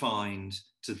confined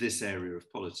to this area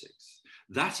of politics.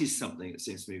 That is something that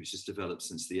seems to me which has developed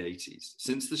since the 80s,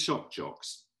 since the shock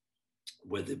jocks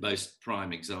were the most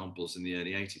prime examples in the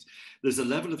early 80s. There's a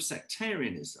level of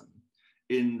sectarianism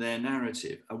in their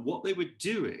narrative. And what they were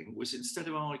doing was, instead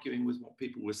of arguing with what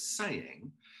people were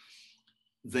saying,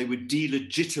 they were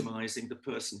delegitimizing the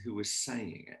person who was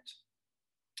saying it.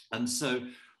 And so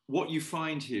what you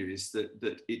find here is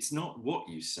that it's not what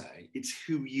you say, it's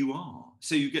who you are.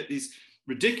 So you get these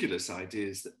ridiculous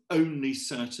ideas that only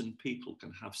certain people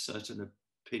can have certain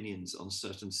opinions on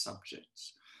certain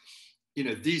subjects. You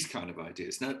know, these kind of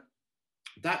ideas. Now,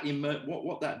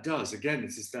 what that does, again,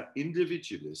 is that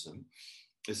individualism,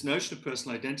 this notion of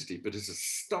personal identity, but as a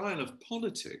style of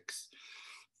politics,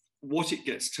 what it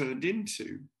gets turned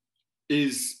into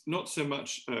is not so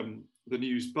much the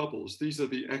news bubbles. These are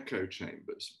the echo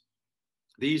chambers.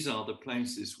 These are the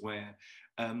places where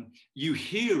you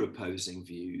hear opposing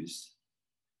views,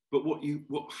 but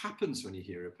what happens when you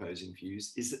hear opposing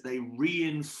views is that they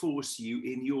reinforce you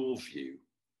in your view.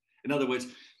 In other words,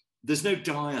 there's no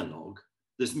dialogue.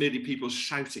 There's merely people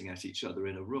shouting at each other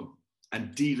in a room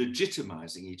and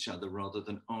delegitimizing each other rather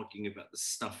than arguing about the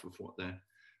stuff of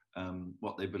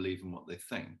what they believe and what they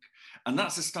think. And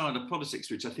that's a style of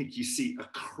politics which I think you see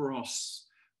across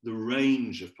the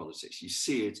range of politics. You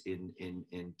see it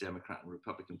in Democrat and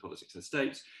Republican politics in the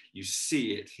States. You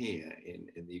see it here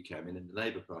in the UK. I mean, in the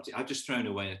Labour Party. I've just thrown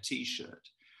away a T-shirt,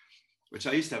 which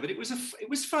I used to have, and it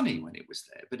was funny when it was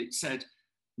there, but it said,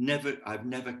 I've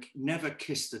never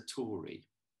kissed a Tory.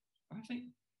 And I think,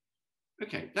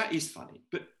 okay, that is funny,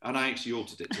 and I actually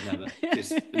altered it to never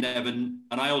kiss, and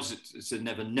I also said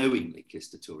never knowingly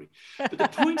kissed a Tory. But the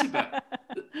point about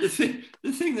the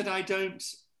thing that I don't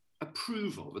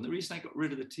approve of, and the reason I got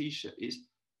rid of the T-shirt is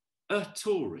a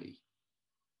Tory.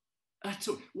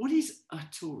 What is a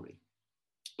Tory?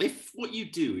 If what you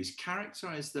do is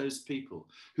characterize those people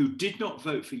who did not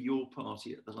vote for your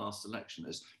party at the last election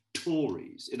as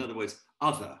Tories, in other words,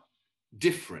 other,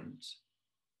 different,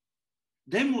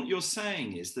 then what you're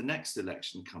saying is the next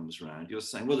election comes around, you're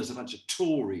saying, well, there's a bunch of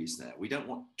Tories there. We don't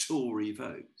want Tory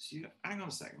votes. You go, hang on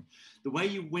a second. The way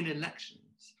you win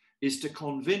elections is to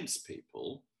convince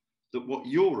people that what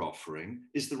you're offering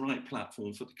is the right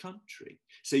platform for the country.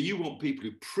 So you want people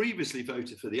who previously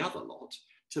voted for the other lot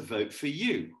to vote for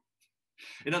you.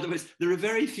 In other words, there are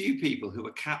very few people who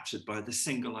are captured by the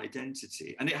single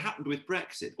identity. And it happened with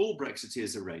Brexit. All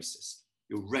Brexiteers are racist.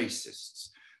 You're racists.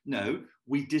 No,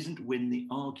 we didn't win the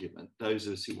argument, those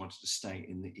of us who wanted to stay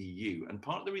in the EU. And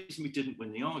part of the reason we didn't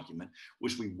win the argument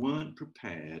was we weren't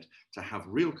prepared to have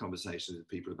real conversations with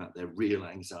people about their real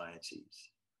anxieties.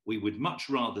 We would much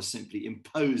rather simply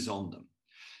impose on them.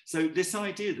 So this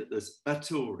idea that there's a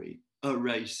Tory, a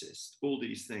racist, all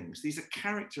these things, these are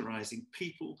characterizing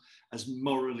people as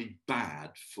morally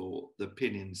bad for the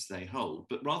opinions they hold.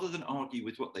 But rather than argue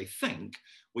with what they think,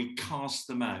 we cast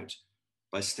them out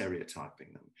by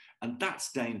stereotyping them. And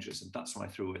that's dangerous. And that's why I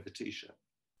threw away the T-shirt.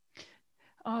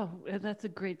 Oh, that's a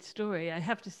great story. I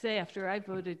have to say, after I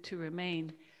voted to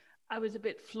remain, I was a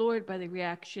bit floored by the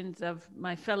reactions of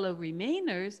my fellow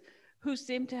Remainers, who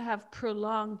seem to have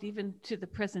prolonged, even to the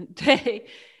present day,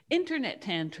 internet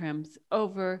tantrums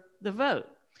over the vote.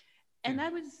 And I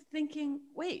was thinking,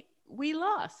 wait, we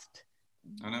lost.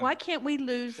 Why can't we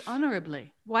lose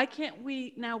honorably? Why can't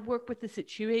we now work with the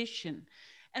situation?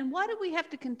 And why do we have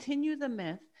to continue the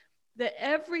myth that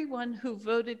everyone who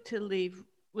voted to leave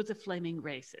was a flaming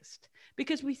racist?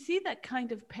 Because we see that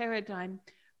kind of paradigm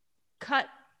cut,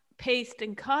 paste,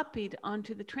 and copied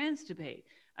onto the trans debate.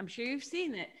 I'm sure you've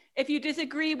seen it. If you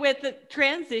disagree with the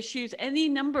trans issues, any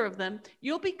number of them,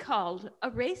 you'll be called a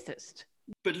racist.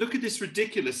 But look at this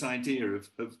ridiculous idea of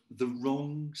the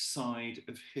wrong side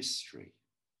of history.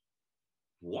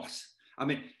 What? I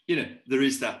mean, you know, there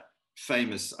is that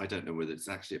famous, I don't know whether it's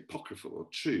actually apocryphal or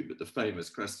true, but the famous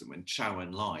question when Zhou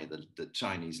Enlai, the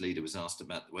Chinese leader, was asked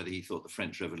about whether he thought the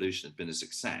French Revolution had been a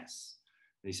success.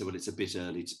 And he said, well, it's a bit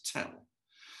early to tell.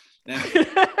 Now,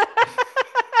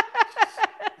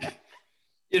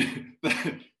 you know, but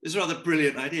it's a rather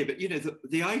brilliant idea. But, you know,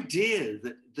 the idea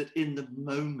that in the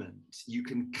moment you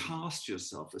can cast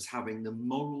yourself as having the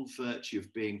moral virtue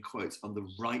of being, quote, on the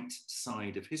right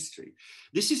side of history.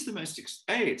 This is the most,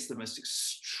 it's the most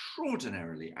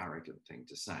extraordinarily arrogant thing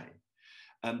to say.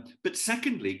 But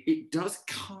secondly, it does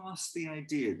cast the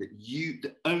idea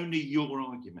that only your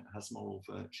argument has moral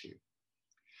virtue.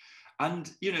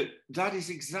 And, you know, that is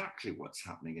exactly what's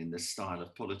happening in this style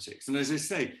of politics. And as I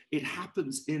say, it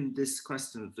happens in this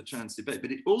question of the trans debate,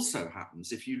 but it also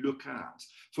happens if you look at,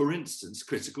 for instance,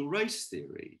 critical race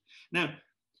theory. Now,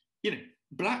 you know,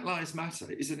 Black Lives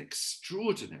Matter is an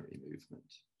extraordinary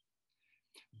movement,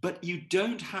 but you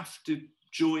don't have to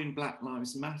join Black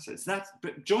Lives Matter.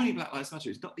 But joining Black Lives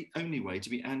Matter is not the only way to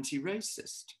be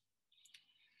anti-racist.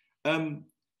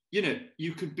 You know,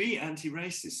 you could be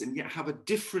anti-racist and yet have a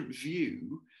different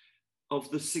view of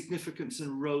the significance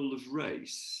and role of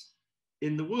race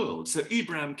in the world. So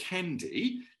Ibram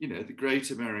Kendi, you know, the great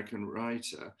American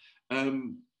writer,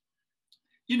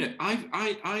 you know,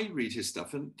 I read his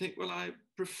stuff and think, well, I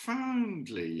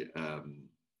profoundly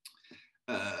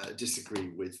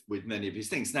disagree with many of his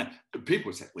things. Now,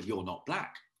 people say, well, you're not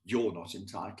black. You're not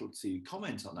entitled to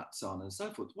comment on that, so on and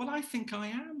so forth. Well, I think I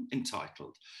am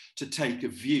entitled to take a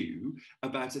view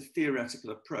about a theoretical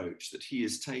approach that he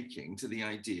is taking to the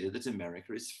idea that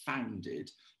America is founded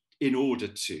in order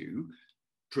to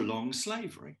prolong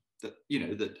slavery. That, you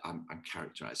know, that I'm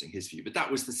characterizing his view, but that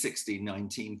was the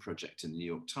 1619 project in the New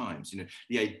York Times. You know,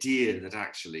 the idea that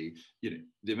actually, you know,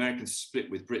 the Americans split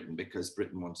with Britain because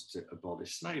Britain wanted to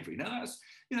abolish slavery. Now that's,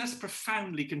 you know, that's a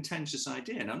profoundly contentious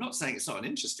idea. And I'm not saying it's not an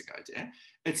interesting idea.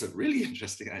 It's a really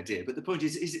interesting idea. But the point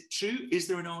is it true? Is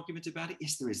there an argument about it?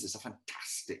 Yes, there is. There's a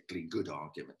fantastically good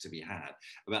argument to be had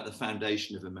about the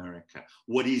foundation of America.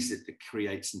 What is it that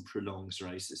creates and prolongs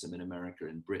racism in America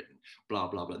and Britain? Blah,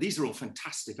 blah, blah. These are all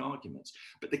fantastic arguments.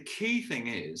 But the key thing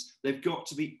is they've got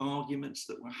to be arguments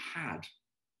that were had.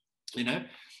 You know,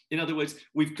 in other words,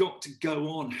 we've got to go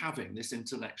on having this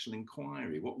intellectual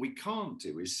inquiry. What we can't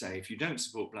do is say, if you don't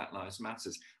support Black Lives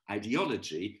Matter's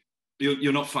ideology,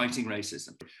 you're not fighting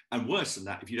racism. And worse than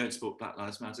that, if you don't support Black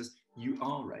Lives Matter, you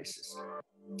are racist.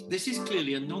 This is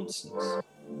clearly a nonsense.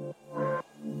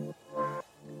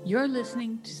 You're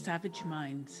listening to Savage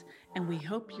Minds, and we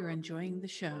hope you're enjoying the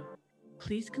show.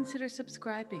 Please consider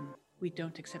subscribing. We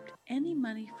don't accept any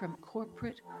money from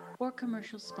corporate or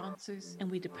commercial sponsors,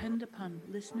 and we depend upon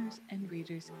listeners and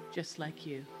readers just like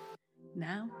you.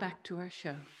 Now back to our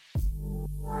show.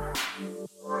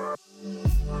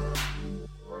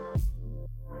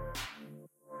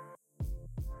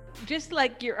 Just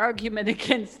like your argument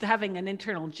against having an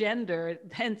internal gender,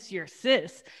 hence you're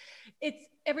cis, it's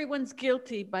everyone's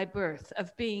guilty by birth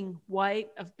of being white,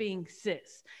 of being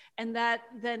cis. And that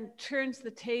then turns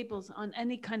the tables on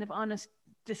any kind of honest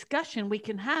discussion we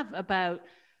can have about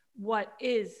what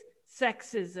is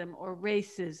sexism or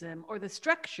racism or the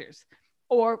structures,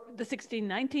 or the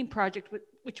 1619 Project,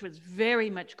 which was very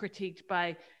much critiqued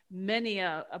by many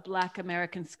a Black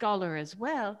American scholar as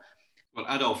well. Well,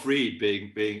 Adolph Reed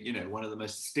being one of the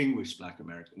most distinguished one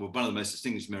of the most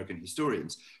distinguished American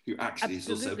historians, who actually is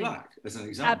also Black, as an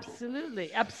example.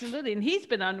 Absolutely. And he's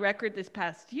been on record this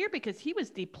past year because he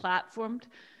was deplatformed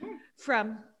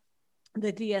from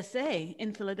the DSA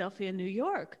in Philadelphia, New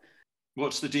York.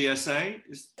 What's the DSA?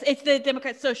 It's the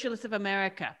Democrat Socialists of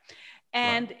America.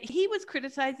 And he was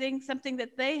criticizing something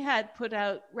that they had put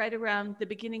out right around the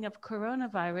beginning of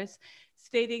coronavirus,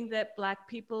 stating that Black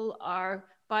people are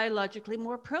biologically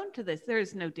more prone to this. There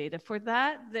is no data for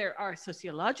that. There are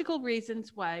sociological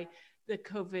reasons why the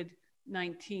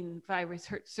COVID-19 virus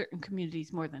hurt certain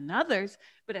communities more than others,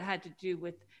 but it had to do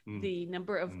with the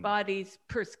number of bodies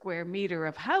per square meter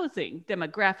of housing,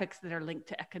 demographics that are linked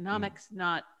to economics,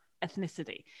 not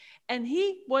ethnicity. And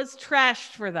he was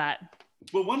trashed for that.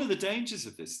 Well, one of the dangers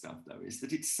of this stuff, though, is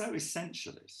that it's so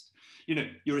essentialist.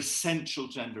 Your essential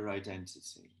gender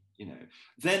identity.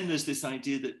 Then there's this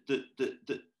idea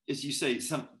that as you say,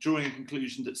 drawing a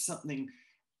conclusion that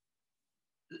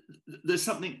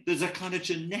there's a kind of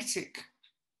genetic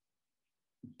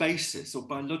basis or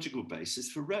biological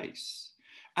basis for race.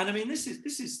 And I mean, this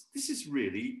is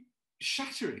really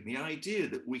shattering the idea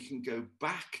that we can go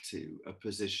back to a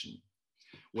position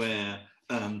where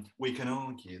we can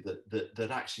argue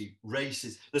that actually race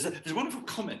is. There's a wonderful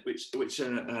comment which I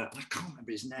can't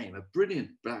remember his name, a brilliant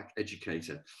Black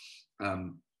educator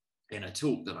in a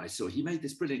talk that I saw. He made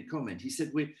this brilliant comment. He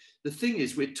said, the thing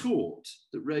is, we're taught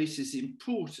that race is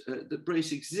important, that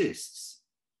race exists,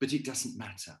 but it doesn't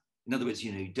matter. In other words,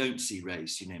 you don't see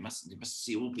race, you must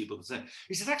see all people the same.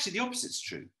 He said, actually, the opposite's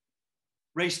true.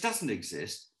 Race doesn't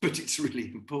exist, but it's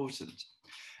really important.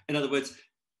 In other words,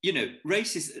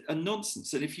 race is a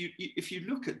nonsense. And if you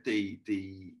look at the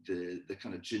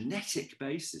kind of genetic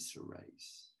basis for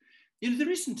race, there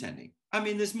isn't any. I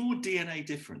mean, there's more DNA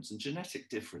difference and genetic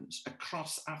difference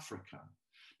across Africa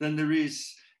than there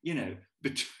is,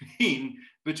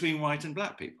 between white and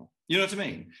Black people. You know what I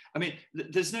mean? I mean,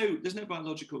 there's no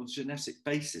biological genetic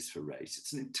basis for race.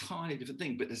 It's an entirely different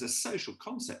thing, but as a social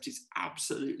concept, it's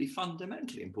absolutely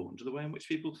fundamentally important to the way in which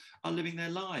people are living their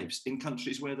lives in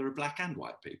countries where there are Black and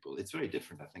white people. It's very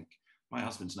different, I think. My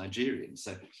husband's Nigerian,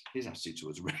 so his attitude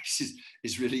towards race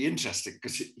is really interesting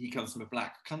because he comes from a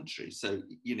Black country. So,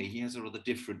 he has a rather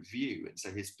different view. And so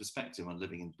his perspective on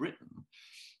living in Britain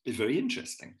is very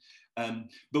interesting.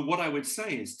 But what I would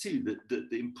say is too, that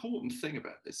the important thing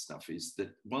about this stuff is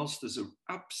that whilst there's an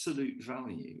absolute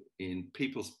value in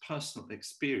people's personal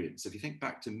experience, if you think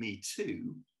back to Me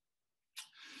Too,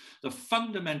 the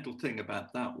fundamental thing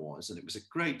about that was, and it was a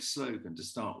great slogan to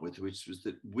start with, which was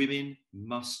that women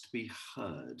must be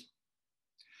heard.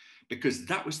 Because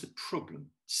that was the problem.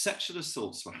 Sexual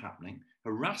assaults were happening,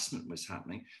 harassment was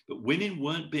happening, but women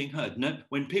weren't being heard. No,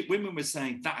 when women were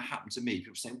saying, that happened to me,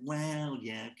 people were saying, well,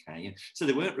 yeah, okay. And so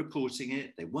they weren't reporting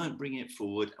it, they weren't bringing it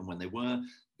forward, and when they were,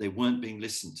 they weren't being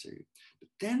listened to. But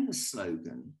then the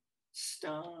slogan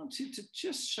started to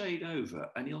just shade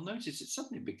over, and you'll notice it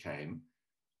suddenly became,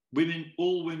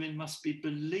 all women must be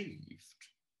believed.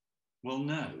 Well,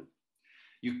 no.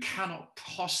 You cannot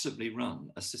possibly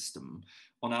run a system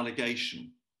on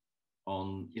allegation,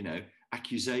 on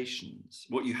accusations.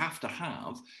 What you have to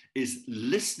have is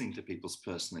listening to people's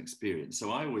personal experience.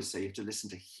 So I always say you have to listen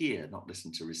to hear, not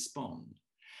listen to respond.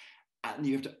 And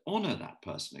you have to honor that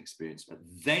personal experience, but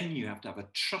then you have to have a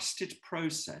trusted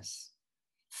process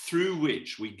through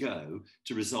which we go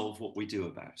to resolve what we do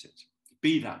about it.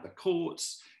 Be that the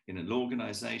courts, in an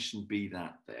organization, be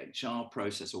that the HR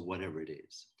process or whatever it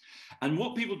is. And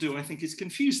what people do, I think, is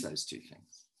confuse those two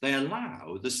things. They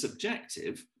allow the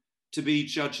subjective to be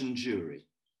judge and jury,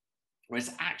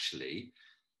 whereas actually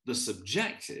the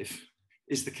subjective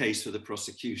is the case for the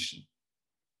prosecution.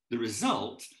 The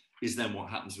result is then what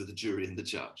happens with the jury and the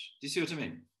judge. Do you see what I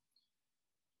mean?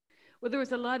 Well, there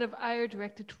was a lot of ire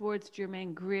directed towards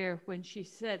Germaine Greer when she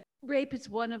said rape is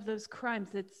one of those crimes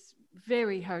that's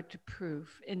very hard to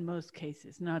prove in most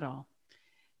cases, not all.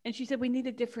 And she said we need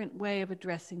a different way of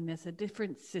addressing this, a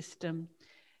different system.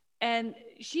 And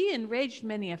she enraged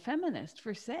many a feminist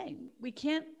for saying, we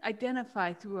can't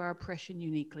identify through our oppression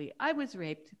uniquely. I was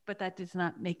raped, but that does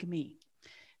not make me.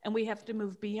 And we have to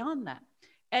move beyond that.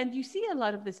 And you see a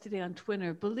lot of this today on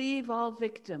Twitter, believe all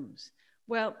victims.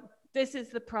 Well, this is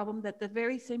the problem that the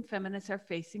very same feminists are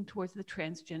facing towards the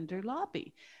transgender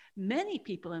lobby. Many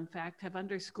people, in fact, have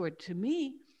underscored to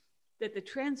me that the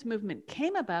trans movement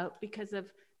came about because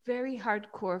of very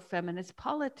hardcore feminist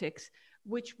politics,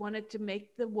 which wanted to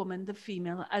make the woman, the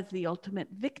female, as the ultimate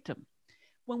victim.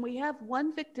 When we have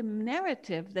one victim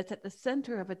narrative that's at the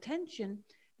center of attention,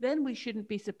 then we shouldn't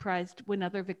be surprised when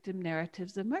other victim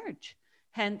narratives emerge.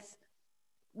 Hence,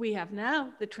 we have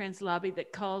now the trans lobby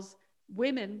that calls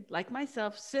women like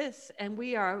myself cis, and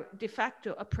we are de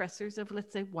facto oppressors of,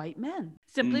 let's say, white men,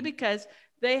 simply because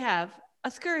they have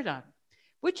a skirt on,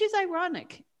 which is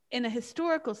ironic in a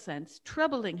historical sense,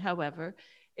 troubling, however,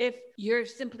 if you're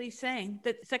simply saying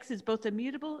that sex is both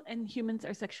immutable and humans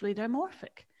are sexually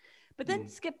dimorphic. But then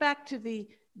skip back to the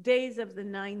days of the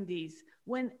 90s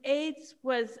when AIDS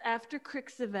was after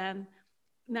Crixivan,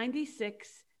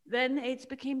 96, then AIDS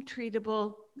became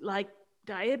treatable like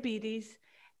diabetes.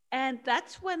 And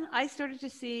that's when I started to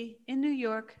see in New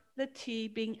York the T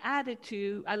being added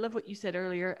to, I love what you said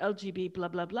earlier, LGB blah,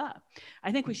 blah, blah.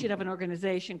 I think we should have an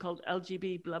organization called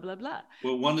LGB blah, blah, blah.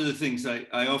 Well, one of the things I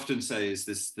often say is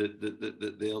this, that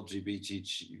the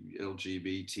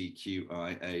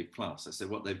LGBTQIA plus, I say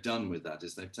what they've done with that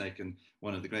is they've taken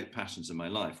one of the great passions of my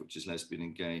life, which is lesbian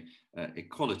and gay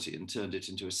equality, and turned it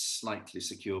into a slightly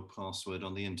secure password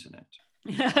on the internet.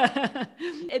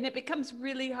 And it becomes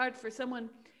really hard for someone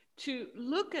to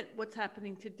look at what's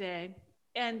happening today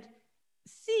and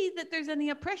see that there's any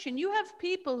oppression. You have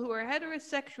people who are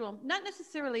heterosexual, not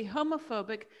necessarily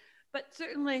homophobic, but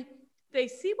certainly they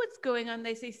see what's going on.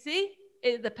 They say, see,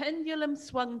 the pendulum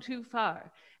swung too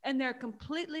far. And they're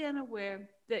completely unaware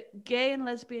that gay and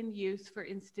lesbian youth, for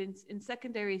instance, in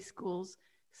secondary schools,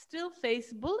 still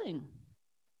face bullying.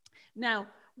 Now,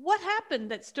 what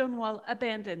happened that Stonewall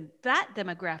abandoned that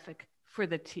demographic for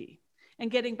the T?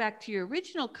 And getting back to your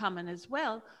original comment as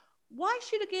well, why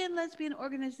should a gay and lesbian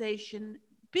organization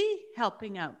be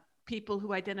helping out people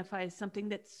who identify as something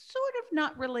that's sort of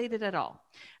not related at all?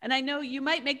 And I know you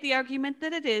might make the argument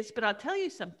that it is, but I'll tell you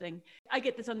something. I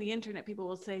get this on the internet. People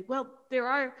will say, well, there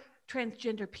are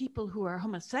transgender people who are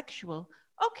homosexual.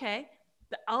 Okay,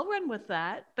 I'll run with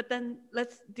that. But then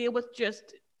let's deal with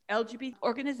just LGBT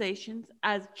organizations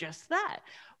as just that.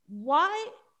 Why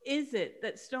is it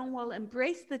that Stonewall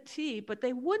embraced the T, but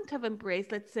they wouldn't have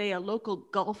embraced, let's say, a local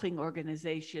golfing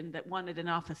organization that wanted an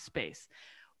office space?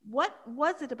 What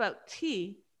was it about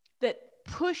T that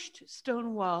pushed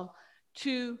Stonewall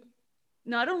to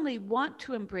not only want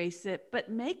to embrace it, but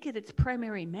make it its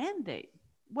primary mandate?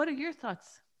 What are your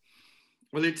thoughts?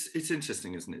 Well, it's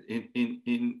interesting, isn't it?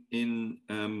 In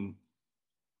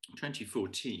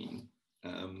 2014,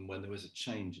 when there was a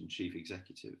change in chief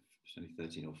executive,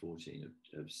 2013 or 14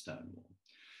 of Stonewall,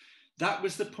 that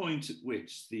was the point at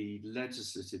which the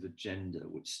legislative agenda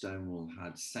which Stonewall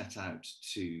had set out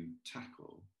to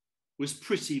tackle was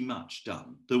pretty much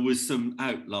done. There was some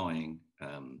outlying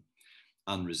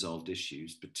unresolved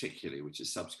issues, particularly, which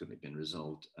has subsequently been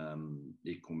resolved,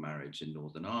 equal marriage in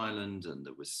Northern Ireland, and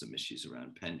there was some issues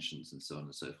around pensions and so on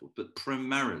and so forth. But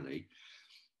primarily,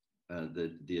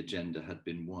 the agenda had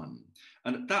been won.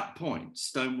 And at that point,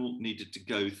 Stonewall needed to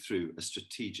go through a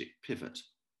strategic pivot.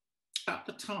 At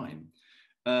the time,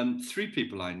 3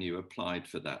 people I knew applied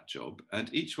for that job, and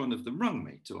each one of them rang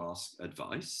me to ask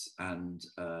advice. And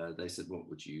they said, what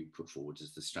would you put forward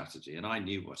as the strategy? And I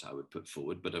knew what I would put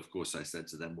forward, but of course I said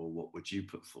to them, well, what would you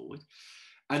put forward?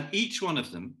 And each one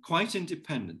of them, quite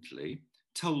independently,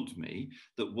 told me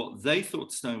that what they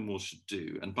thought Stonewall should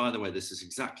do, and by the way, this is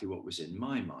exactly what was in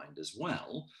my mind as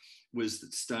well, was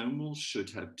that Stonewall should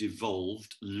have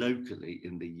devolved locally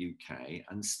in the UK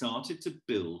and started to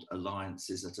build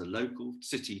alliances at a local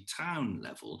city town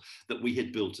level that we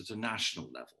had built at a national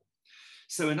level.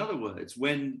 So in other words,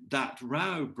 when that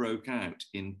row broke out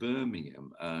in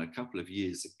Birmingham a couple of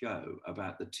years ago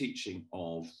about the teaching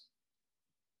of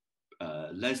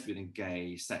lesbian and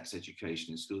gay sex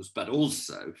education in schools, but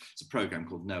also it's a program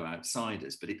called No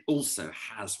Outsiders, but it also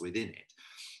has within it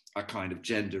a kind of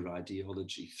gender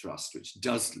ideology thrust, which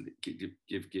does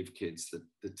give kids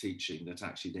the teaching that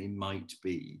actually they might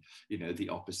be, you know, the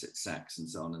opposite sex and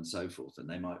so on and so forth, and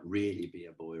they might really be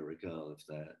a boy or a girl if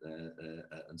they're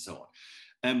and so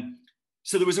on.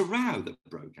 So there was a row that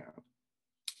broke out.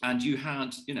 And you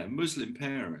had, you know, Muslim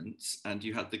parents, and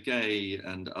you had the gay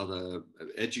and other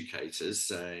educators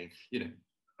saying, you know,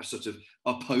 sort of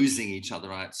opposing each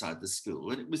other outside the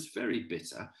school, and it was very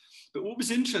bitter. But what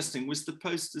was interesting was the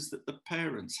posters that the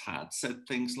parents had said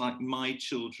things like "my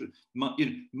children,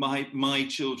 my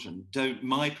children don't,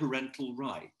 my parental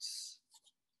rights."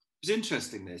 It was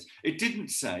interesting. It didn't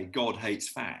say "God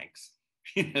hates fags,"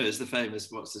 as the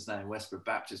famous what's his name Westboro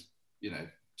Baptist,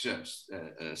 church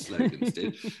slogans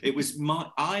did. It was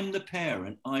I'm the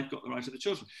parent, I've got the right of the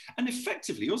children. And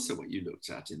effectively also what you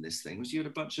looked at in this thing was you had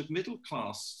a bunch of middle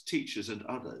class teachers and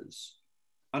others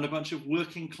and a bunch of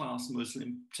working class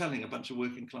Muslim, telling a bunch of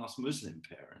working class Muslim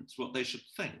parents what they should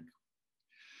think.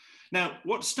 Now,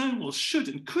 what Stonewall should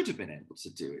and could have been able to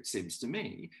do, it seems to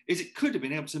me, is it could have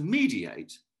been able to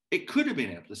mediate. It could have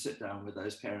been able to sit down with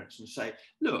those parents and say,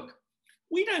 look,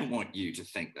 we don't want you to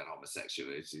think that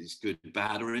homosexuality is good,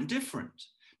 bad, or indifferent.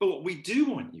 But what we do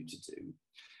want you to do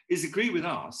is agree with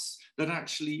us that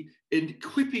actually in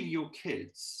equipping your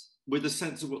kids with a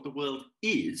sense of what the world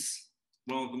is,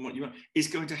 rather than what you want, is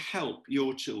going to help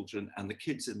your children and the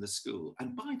kids in the school.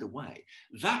 And by the way,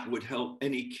 that would help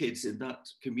any kids in that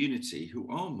community who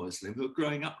are Muslim, who are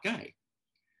growing up gay.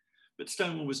 But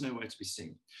Stonewall was nowhere to be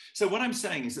seen. So what I'm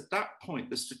saying is at that point,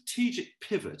 the strategic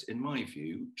pivot, in my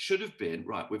view, should have been,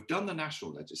 right, we've done the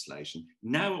national legislation.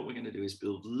 Now what we're going to do is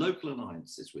build local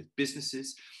alliances with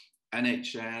businesses,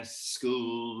 NHS,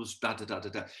 schools,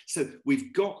 So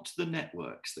we've got the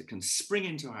networks that can spring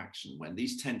into action when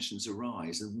these tensions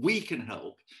arise, and we can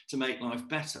help to make life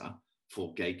better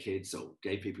for gay kids or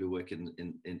gay people who work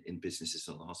in businesses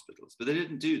or the hospitals. But they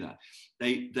didn't do that.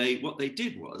 What they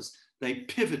did was they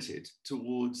pivoted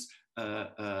towards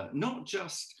not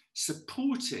just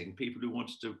supporting people who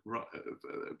wanted to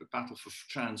battle for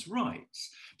trans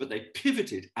rights, but they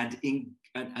pivoted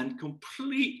and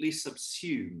completely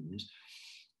subsumed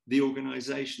the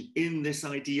organization in this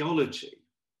ideology,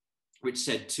 which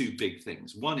said two big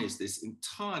things. One is this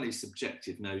entirely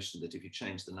subjective notion that if you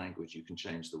change the language, you can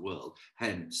change the world,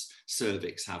 hence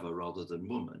cervix haver rather than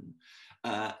woman,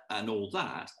 and all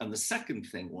that. And the second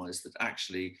thing was that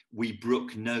actually we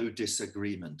brook no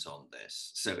disagreement on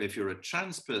this. So if you're a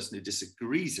trans person who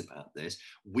disagrees about this,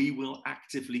 we will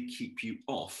actively keep you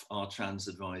off our trans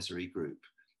advisory group.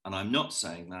 And I'm not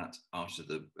saying that after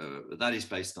that is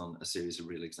based on a series of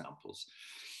real examples.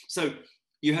 So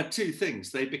you had two things.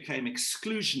 They became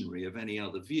exclusionary of any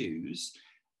other views,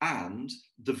 and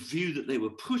the view that they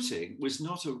were putting was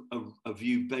not a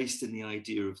view based in the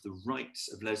idea of the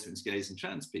rights of lesbians, gays, and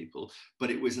trans people, but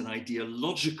it was an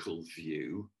ideological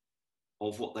view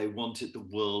of what they wanted the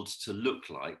world to look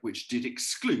like, which did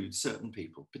exclude certain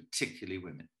people, particularly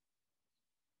women.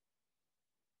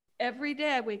 Every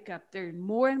day I wake up, there are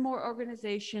more and more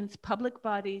organizations, public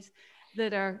bodies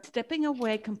that are stepping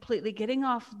away completely, getting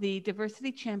off the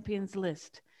diversity champions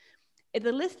list.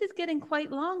 The list is getting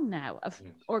quite long now of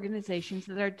organizations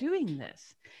that are doing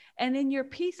this. And in your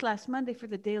piece last Monday for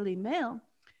the Daily Mail,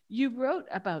 you wrote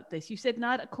about this. You said,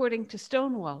 not according to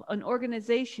Stonewall, an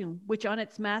organization which on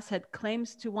its masthead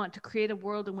claims to want to create a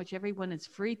world in which everyone is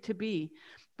free to be,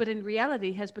 but in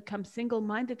reality has become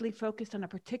single-mindedly focused on a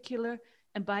particular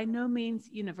and by no means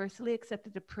universally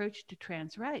accepted approach to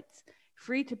trans rights.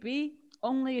 Free to be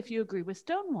only if you agree with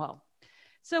Stonewall.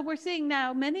 So we're seeing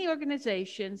now many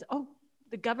organizations,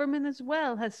 the government as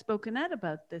well has spoken out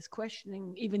about this,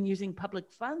 questioning even using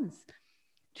public funds.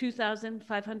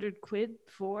 2,500 quid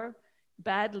for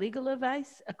bad legal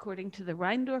advice, according to the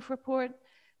Reindorf report.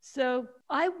 So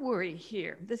I worry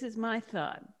here, this is my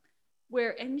thought,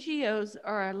 where NGOs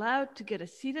are allowed to get a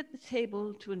seat at the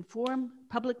table to inform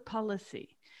public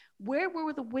policy. Where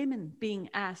were the women being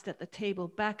asked at the table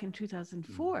back in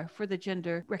 2004 for the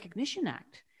Gender Recognition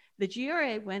Act? The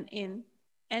GRA went in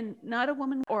and not a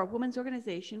woman or a women's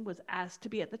organization was asked to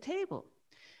be at the table.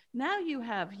 Now you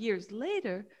have, years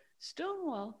later,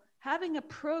 Stonewall having a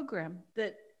program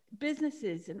that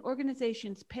businesses and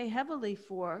organizations pay heavily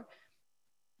for.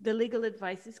 The legal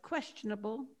advice is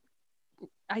questionable.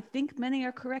 I think many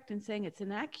are correct in saying it's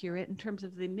inaccurate in terms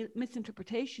of the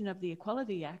misinterpretation of the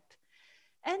Equality Act.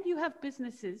 And you have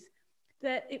businesses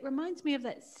that, it reminds me of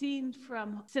that scene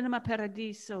from Cinema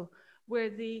Paradiso,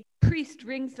 where the priest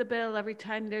rings the bell every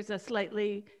time there's a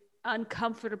slightly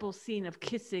uncomfortable scene of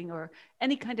kissing or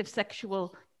any kind of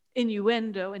sexual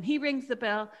innuendo, and he rings the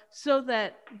bell so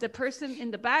that the person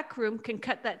in the back room can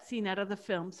cut that scene out of the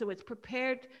film, so it's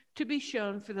prepared to be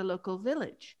shown for the local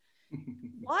village.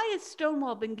 Why has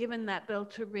Stonewall been given that bell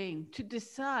to ring to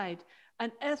decide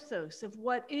an ethos of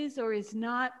what is or is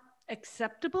not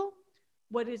acceptable,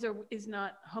 what is or is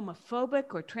not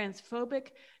homophobic or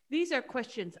transphobic? These are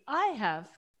questions I have.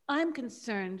 I'm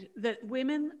concerned that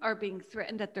women are being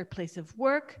threatened at their place of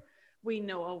work, We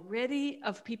know already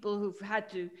of people who've had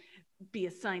to be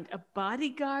assigned a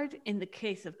bodyguard in the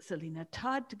case of Selena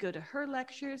Todd to go to her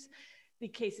lectures, the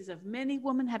cases of many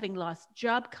women having lost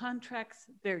job contracts,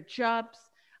 their jobs.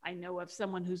 I know of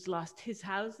someone who's lost his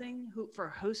housing for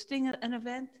hosting an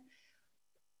event.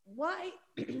 Why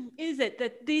is it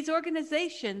that these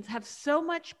organizations have so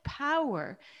much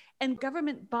power and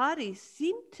government bodies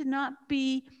seem to not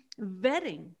be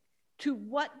vetting to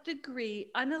what degree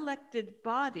unelected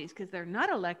bodies, because they're not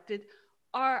elected,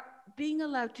 are being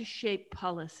allowed to shape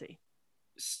policy?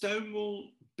 Stonewall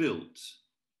built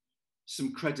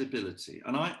some credibility.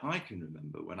 And I can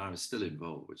remember when I was still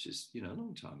involved, which is, a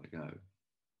long time ago.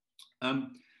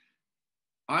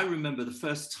 I remember the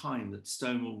first time that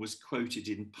Stonewall was quoted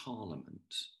in Parliament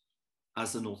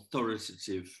as an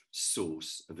authoritative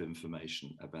source of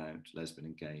information about lesbian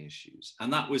and gay issues.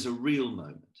 And that was a real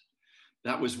moment.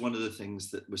 That was one of the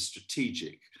things that was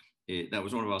strategic. That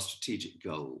was one of our strategic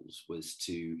goals, was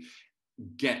to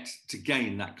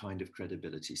gain that kind of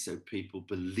credibility, so people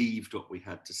believed what we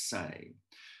had to say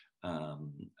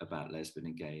about lesbian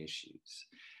and gay issues.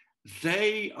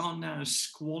 They are now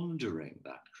squandering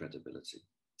that credibility.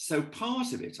 So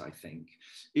part of it, I think,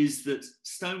 is that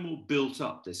Stonewall built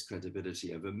up this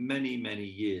credibility over many, many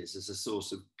years as a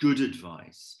source of good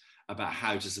advice about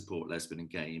how to support lesbian and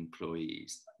gay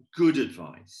employees, good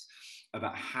advice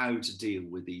about how to deal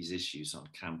with these issues on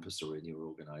campus or in your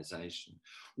organization.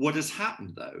 What has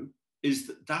happened, though, is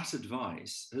that that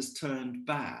advice has turned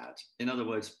bad. In other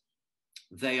words,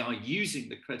 they are using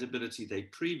the credibility they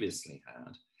previously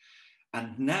had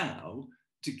and now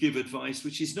to give advice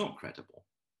which is not credible.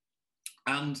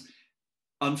 And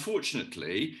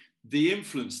unfortunately, the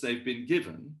influence they've been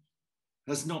given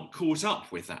has not caught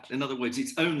up with that. In other words,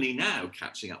 it's only now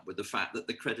catching up with the fact that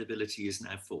the credibility is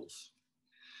now false.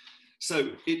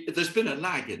 So there's been a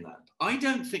lag in that. I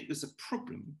don't think there's a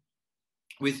problem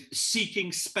with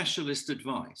seeking specialist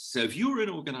advice. So if you're an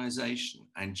organization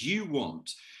and you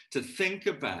want to think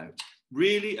about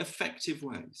really effective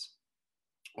ways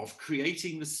of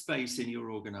creating the space in your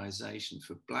organization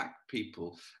for Black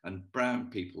people and brown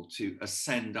people to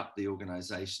ascend up the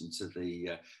organization to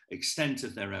the extent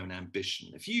of their own ambition.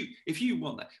 If you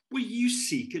want that, well, you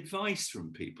seek advice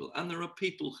from people. And there are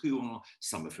people who are,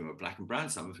 some of whom are Black and brown,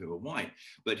 some of whom are white,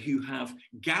 but who have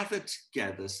gathered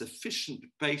together sufficient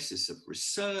basis of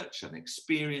research and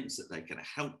experience that they can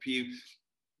help you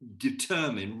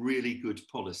determine really good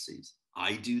policies.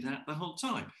 I do that the whole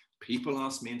time. People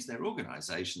ask me into their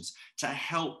organizations to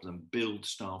help them build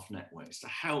staff networks, to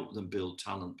help them build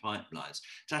talent pipelines,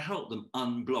 to help them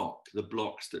unblock the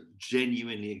blocks that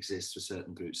genuinely exist for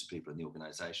certain groups of people in the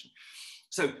organization.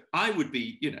 So I would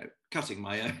be, cutting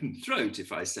my own throat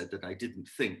if I said that I didn't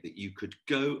think that you could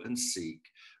go and seek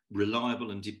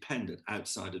reliable and dependent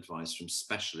outside advice from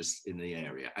specialists in the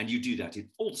area. And you do that in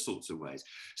all sorts of ways.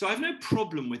 So I have no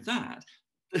problem with that.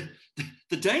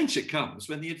 The danger comes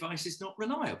when the advice is not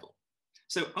reliable.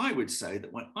 So I would say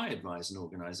that when I advise an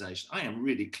organization, I am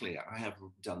really clear. I have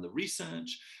done the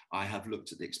research, I have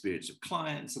looked at the experience of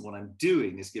clients, and what I'm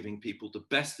doing is giving people the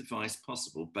best advice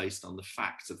possible based on the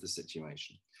facts of the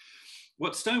situation.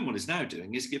 What Stonewall is now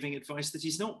doing is giving advice that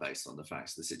is not based on the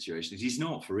facts of the situation. It is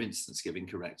not, for instance, giving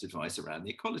correct advice around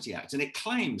the Equality Act. And it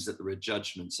claims that there are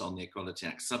judgments on the Equality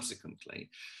Act subsequently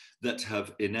that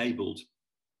have enabled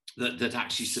that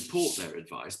actually support their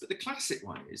advice. But the classic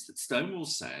one is that Stonewall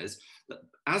says that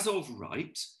as of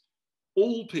right,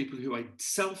 all people who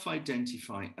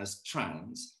self-identify as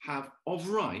trans have of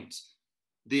right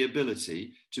the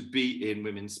ability to be in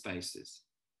women's spaces,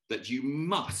 that you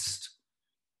must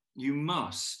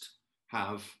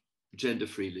have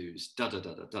gender-free loos, da da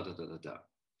da da da da da da.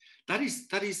 That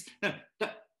is no,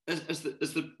 that as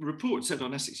the report said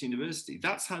on Essex University,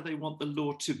 that's how they want the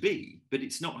law to be, but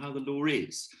it's not how the law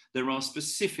is. There are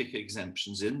specific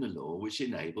exemptions in the law which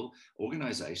enable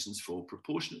organisations for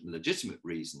proportionate and legitimate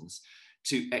reasons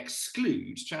to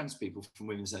exclude trans people from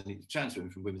trans women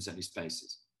from women's only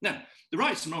spaces. Now, the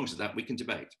rights and wrongs of that we can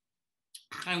debate.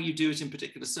 How you do it in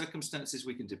particular circumstances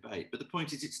we can debate, but the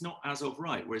point is it's not as of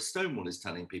right, whereas Stonewall is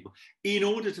telling people, in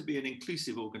order to be an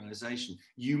inclusive organisation,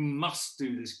 you must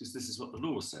do this because this is what the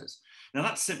law says. Now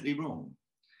that's simply wrong.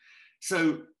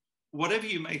 So whatever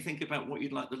you may think about what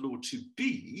you'd like the law to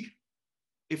be,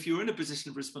 if you're in a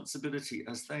position of responsibility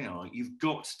as they are, you've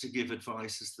got to give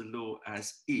advice as the law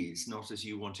as is, not as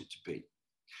you want it to be.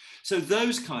 So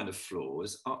those kind of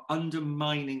flaws are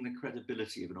undermining the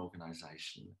credibility of an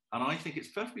organisation. And I think it's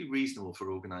perfectly reasonable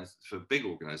for big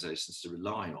organisations to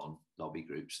rely on lobby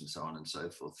groups and so on and so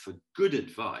forth for good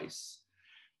advice,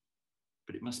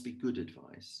 but it must be good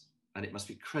advice. and it must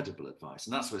be credible advice.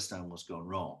 And that's where Stonewall's gone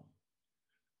wrong,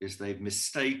 is they've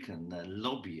mistaken their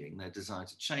lobbying, their desire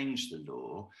to change the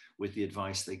law, with the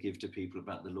advice they give to people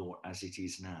about the law as it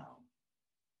is now.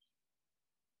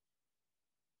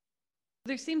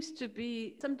 There seems to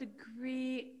be some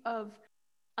degree of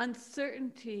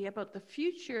uncertainty about the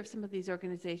future of some of these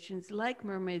organizations, like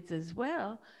Mermaids as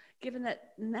well, given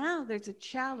that now there's a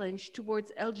challenge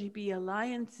towards LGB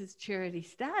Alliance's charity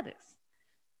status.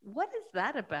 What is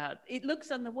that about? It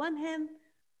looks on the one hand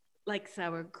like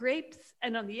sour grapes,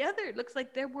 and on the other, it looks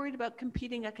like they're worried about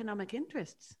competing economic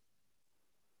interests.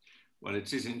 Well,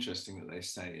 it is interesting that they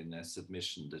say in their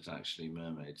submission that actually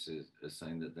Mermaids are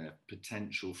saying that their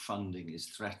potential funding is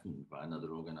threatened by another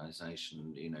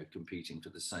organisation, competing for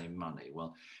the same money.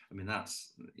 Well, I mean,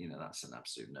 that's an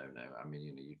absolute no-no. I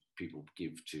mean, people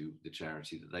give to the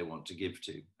charity that they want to give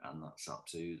to, and that's up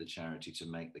to the charity to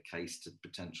make the case to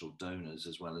potential donors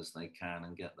as well as they can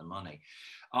and get the money.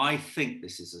 I don't think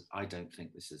this is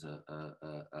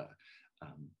a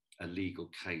legal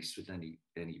case with any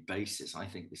basis. I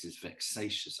think this is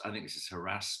vexatious. I think this is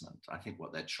harassment. I think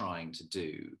what they're trying to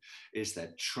do is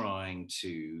they're trying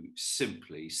to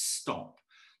simply stop.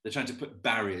 They're trying to put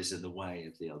barriers in the way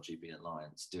of the LGB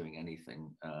Alliance doing anything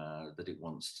that it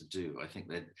wants to do. I think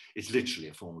that it's literally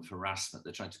a form of harassment.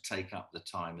 They're trying to take up the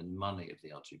time and money of the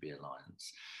LGB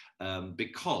Alliance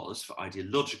because, for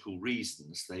ideological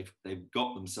reasons, they've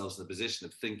got themselves in the position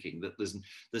of thinking that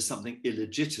there's something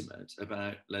illegitimate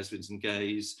about lesbians and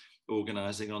gays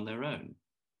organising on their own.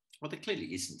 Well, there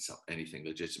clearly isn't anything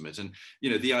legitimate, and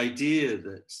the idea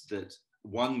that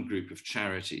one group of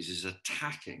charities is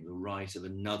attacking the right of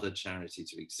another charity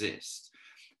to exist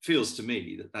feels to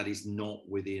me that is not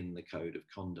within the code of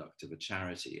conduct of a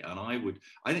charity. And I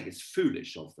think it's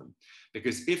foolish of them,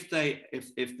 because if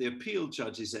the appeal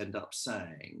judges end up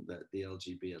saying that the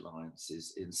LGB Alliance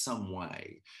is in some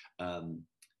way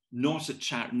not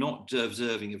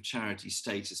deserving of charity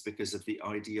status because of the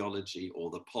ideology or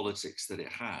the politics that it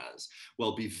has,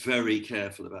 well, be very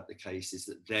careful about the cases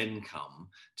that then come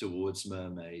towards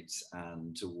Mermaids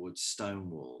and towards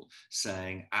Stonewall,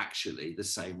 saying, actually, the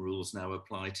same rules now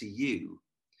apply to you.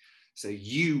 So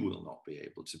you will not be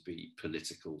able to be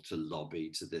political, to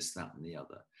lobby, to this, that, and the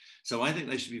other. So I think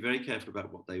they should be very careful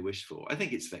about what they wish for. I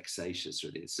think it's vexatious,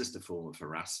 really. It's just a form of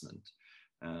harassment.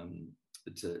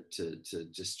 To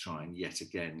just try and yet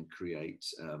again create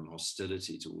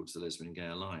hostility towards the Lesbian and Gay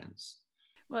Alliance.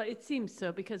 Well, it seems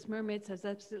so, because Mermaids has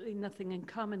absolutely nothing in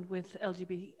common with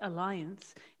LGBT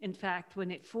Alliance. In fact, when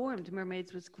it formed,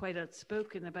 Mermaids was quite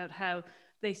outspoken about how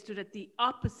they stood at the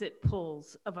opposite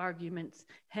poles of arguments.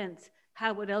 Hence,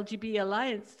 how would LGBT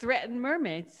Alliance threaten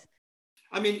Mermaids?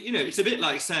 I mean, it's a bit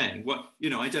like saying,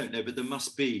 I don't know, but there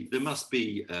must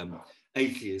be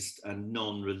atheist and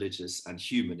non-religious and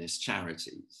humanist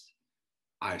charities.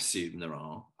 I assume there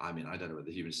are. I mean, I don't know whether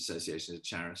the Humanist Association is a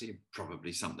charity,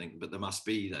 probably something, but there must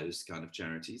be those kind of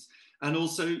charities. And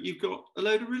also you've got a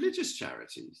load of religious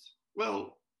charities.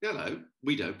 Well,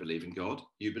 we don't believe in God,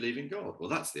 you believe in God. Well,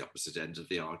 that's the opposite end of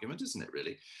the argument, isn't it,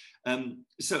 really?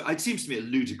 So it seems to me a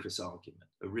ludicrous argument,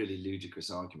 a really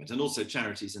ludicrous argument. And also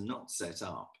charities are not set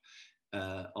up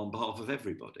on behalf of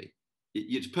everybody.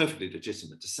 It's perfectly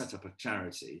legitimate to set up a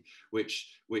charity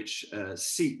which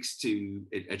seeks to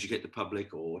educate the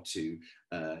public or to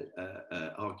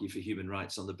argue for human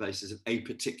rights on the basis of a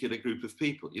particular group of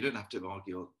people. You don't have to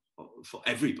argue for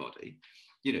everybody.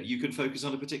 You can focus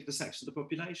on a particular section of the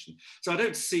population. So I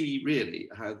don't see really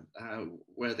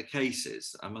where the case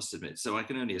is, I must admit. So I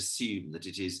can only assume that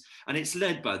it is, and it's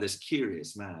led by this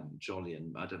curious man,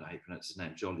 Jolyon, I don't know how you pronounce his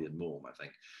name, Jolyon Maugham, I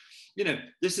think.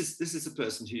 This is a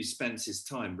person who spends his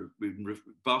time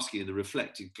basking in the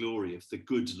reflected glory of the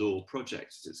Good Law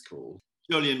Project, as it's called.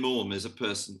 Jolyon Maugham is a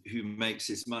person who makes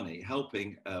his money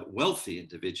helping wealthy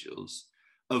individuals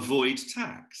avoid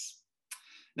tax.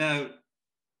 Now,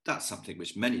 that's something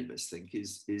which many of us think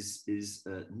is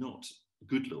not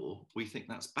good law. We think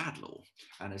that's bad law.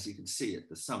 And as you can see at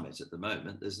the summit at the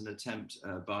moment, there's an attempt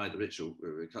by the richer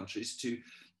countries to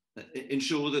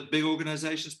ensure that big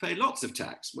organizations pay lots of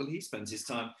tax. Well, he spends his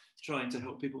time trying to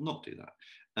help people not do that.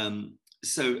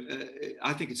 So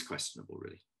I think it's questionable,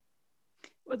 really.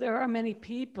 Well, there are many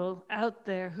people out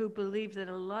there who believe that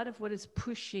a lot of what is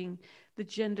pushing the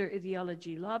gender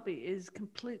ideology lobby is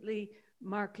completely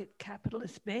market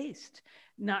capitalist based.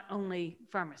 Not only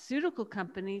pharmaceutical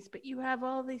companies, but you have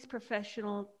all these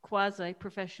professional,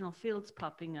 quasi-professional fields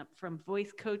popping up, from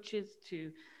voice coaches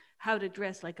to how to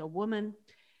dress like a woman.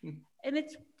 And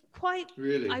it's quite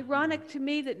ironic to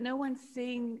me that no one's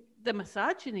seeing the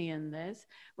misogyny in this,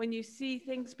 when you see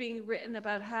things being written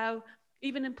about how,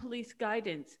 even in police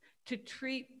guidance, to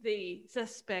treat the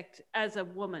suspect as a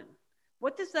woman.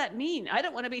 What does that mean? I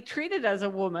don't want to be treated as a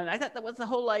woman. I thought that was the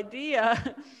whole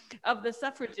idea of the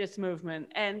suffragist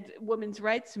movement and women's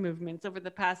rights movements over the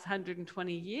past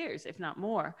 120 years, if not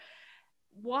more.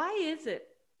 Why is it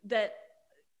that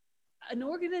an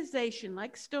organization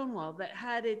like Stonewall, that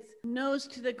had its nose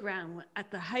to the ground at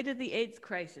the height of the AIDS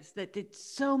crisis, that did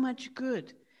so much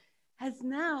good, has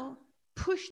now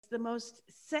pushed the most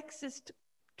sexist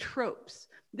tropes?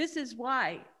 This is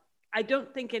why I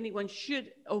don't think anyone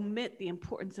should omit the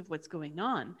importance of what's going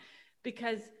on,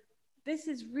 because this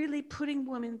is really putting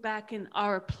women back in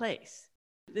our place.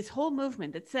 This whole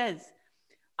movement that says,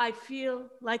 I feel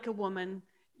like a woman,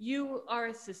 you are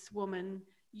a cis woman,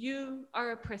 you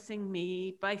are oppressing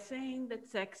me by saying that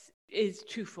sex is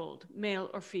twofold, male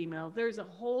or female. There's a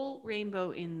whole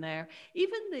rainbow in there.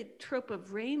 Even the trope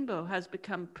of rainbow has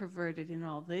become perverted in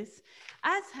all this,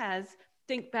 as has,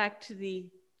 think back to the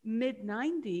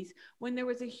mid-90s, when there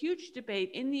was a huge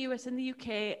debate in the US and the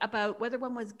UK about whether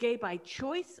one was gay by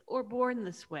choice or born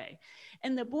this way.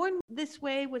 And the born this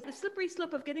way was a slippery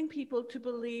slope of getting people to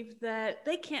believe that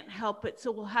they can't help it,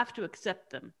 so we'll have to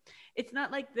accept them. It's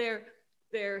not like they're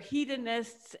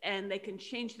hedonists and they can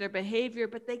change their behavior,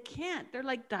 but they can't. They're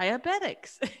like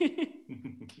diabetics.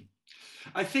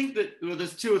 I think that, well,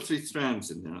 there's two or three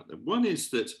strands in that. One is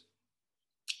that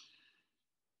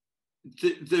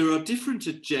there are different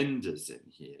agendas in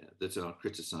here that are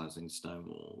criticizing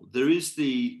Stonewall. There is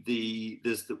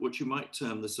there's what you might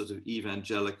term the sort of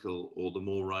evangelical or the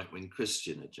more right-wing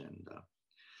Christian agenda.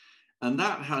 And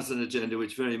that has an agenda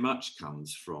which very much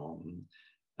comes from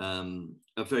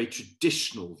a very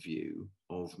traditional view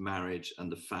of marriage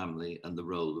and the family and the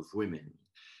role of women.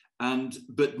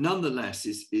 But nonetheless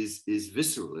is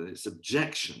visceral in its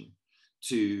objection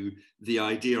to the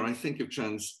idea, I think, of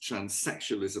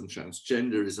transsexualism,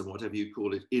 transgenderism, whatever you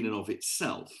call it, in and of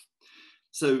itself.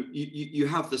 So you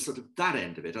have the sort of that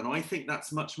end of it. And I think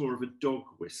that's much more of a dog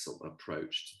whistle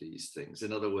approach to these things.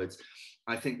 In other words,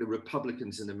 I think the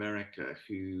Republicans in America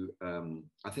who,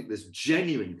 I think there's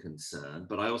genuine concern,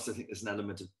 but I also think there's an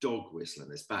element of dog whistle in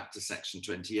this. Back to Section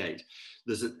 28,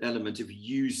 there's an element of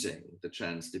using the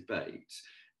trans debate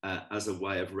as a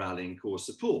way of rallying core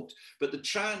support. But the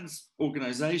trans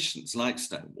organizations like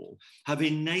Stonewall have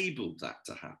enabled that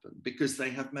to happen because they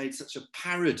have made such a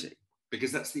parody,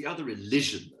 because that's the other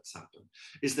elision that's happened,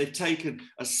 is they've taken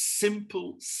a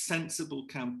simple, sensible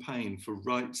campaign for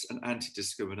rights and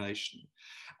anti-discrimination,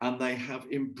 and they have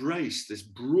embraced this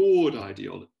broad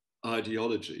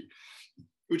ideology,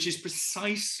 which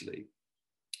precisely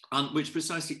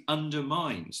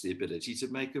undermines the ability to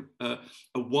make a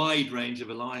wide range of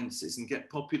alliances and get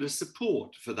popular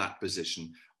support for that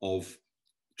position of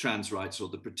trans rights or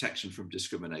the protection from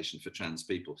discrimination for trans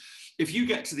people. If you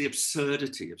get to the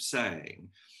absurdity of saying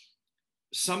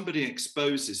somebody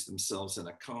exposes themselves in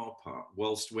a car park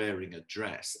whilst wearing a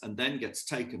dress and then gets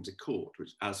taken to court,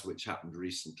 which happened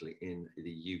recently in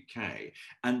the UK,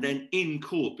 and then in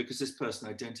court, because this person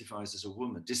identifies as a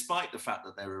woman, despite the fact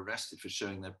that they're arrested for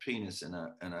showing their penis in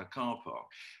a car park,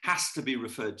 has to be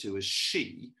referred to as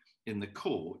she in the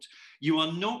court, you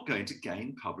are not going to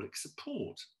gain public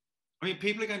support. I mean,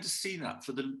 people are going to see that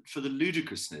for the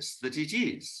ludicrousness that it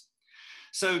is.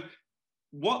 So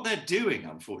what they're doing,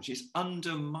 unfortunately, is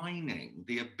undermining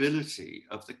the ability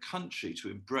of the country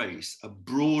to embrace a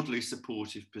broadly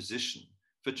supportive position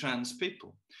for trans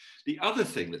people. The other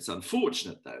thing that's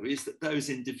unfortunate, though, is that those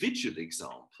individual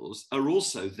examples are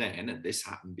also then, and this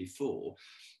happened before,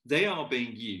 they are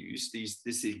being used,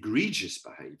 this egregious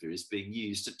behavior is being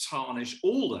used to tarnish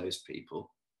all those people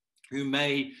who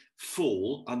may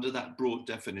fall under that broad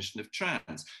definition of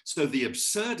trans. So the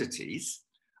absurdities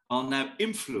are now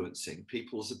influencing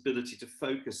people's ability to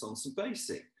focus on some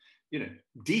basic,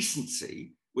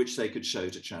 decency, which they could show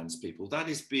to trans people. That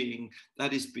is being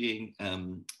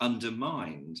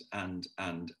undermined and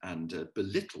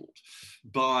belittled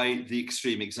by the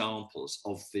extreme examples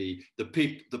of the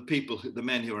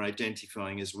men who are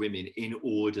identifying as women in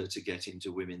order to get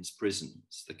into women's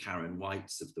prisons, the Karen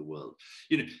Whites of the world.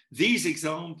 These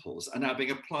examples are now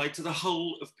being applied to the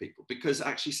whole of people, because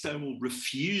actually Stonewall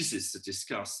refuses to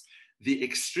discuss the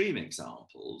extreme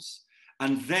examples,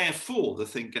 and therefore the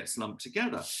thing gets lumped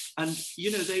together. And,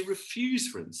 they refuse,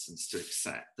 for instance, to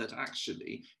accept that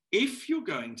actually, if you're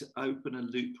going to open a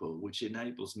loophole which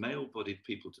enables male-bodied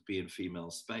people to be in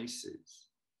female spaces,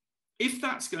 if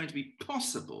that's going to be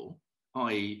possible,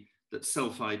 i.e. that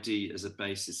self-ID as a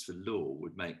basis for law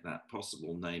would make that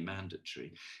possible, nay,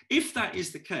 mandatory, if that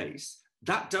is the case,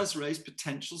 that does raise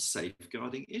potential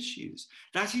safeguarding issues.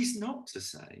 That is not to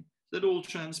say that all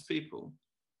trans people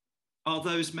are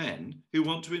those men who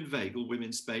want to inveigle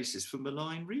women's spaces for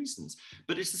malign reasons.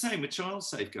 But it's the same with child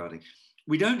safeguarding.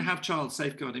 We don't have child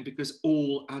safeguarding because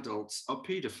all adults are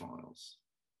paedophiles.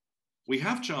 We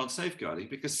have child safeguarding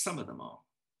because some of them are.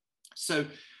 So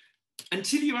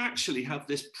until you actually have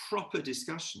this proper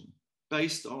discussion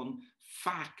based on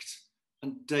fact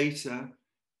and data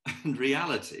and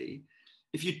reality,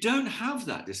 if you don't have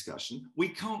that discussion, we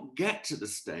can't get to the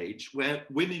stage where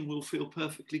women will feel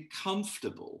perfectly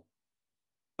comfortable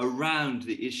around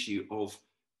the issue of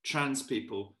trans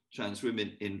people, trans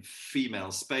women in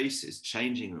female spaces,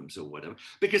 changing rooms or whatever,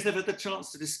 because they've had the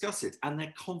chance to discuss it and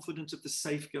they're confident of the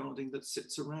safeguarding that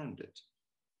sits around it.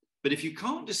 But if you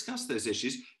can't discuss those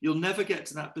issues, you'll never get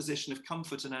to that position of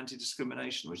comfort and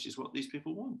anti-discrimination, which is what these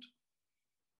people want.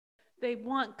 They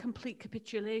want complete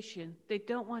capitulation. They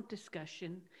don't want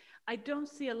discussion. I don't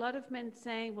see a lot of men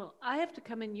saying, well, I have to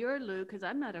come in your loo because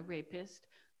I'm not a rapist.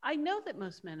 I know that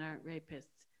most men aren't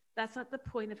rapists. That's not the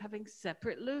point of having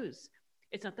separate loos.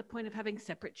 It's not the point of having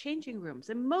separate changing rooms.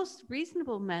 And most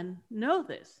reasonable men know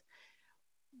this.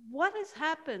 What has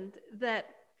happened that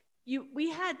we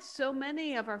had so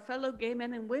many of our fellow gay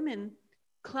men and women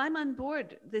climb on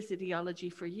board this ideology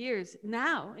for years.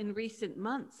 Now, in recent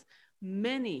months,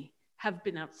 many have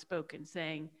been outspoken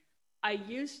saying, I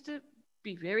used to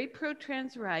be very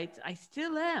pro-trans rights, I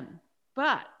still am,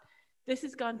 but this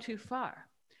has gone too far.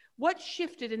 What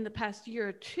shifted in the past year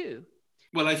or two?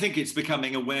 Well, I think it's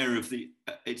becoming aware of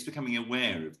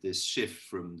this shift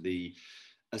from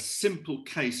a simple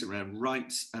case around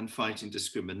rights and fighting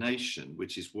discrimination,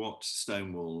 which is what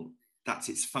Stonewall, that's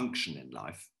its function in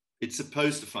life. It's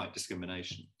supposed to fight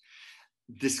discrimination.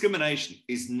 Discrimination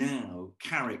is now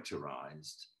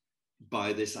characterized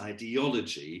by this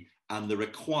ideology and the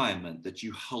requirement that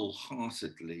you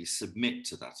wholeheartedly submit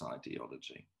to that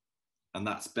ideology. And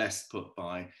that's best put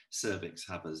by cervix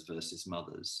havers versus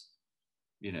mothers,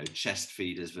 chest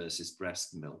feeders versus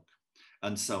breast milk,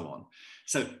 and so on.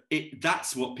 So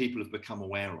that's what people have become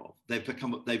aware of.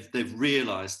 They've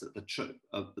realised that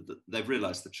they've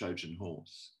realised the Trojan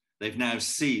horse. They've now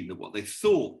seen that what they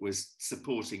thought was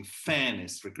supporting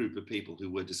fairness for a group of people who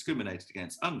were discriminated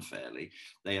against unfairly,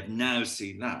 they have now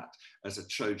seen that as a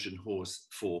Trojan horse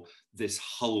for this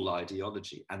whole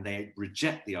ideology. And they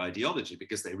reject the ideology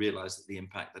because they realise that the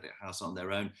impact that it has on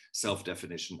their own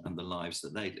self-definition and the lives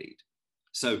that they lead.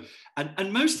 So,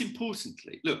 and most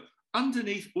importantly, look,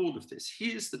 underneath all of this,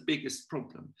 here's the biggest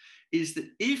problem, is that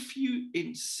if you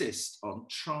insist on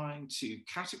trying to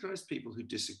categorize people who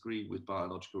disagree with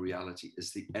biological reality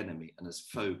as the enemy and as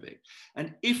phobic,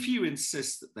 and if you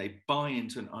insist that they buy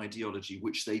into an ideology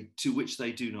to which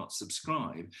they do not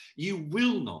subscribe, you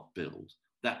will not build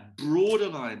that broad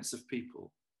alliance of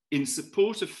people in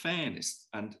support of fairness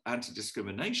and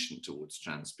anti-discrimination towards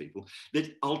trans people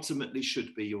that ultimately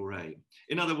should be your aim.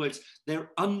 In other words,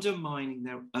 they're undermining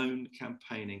their own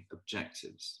campaigning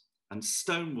objectives. And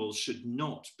Stonewall should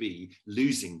not be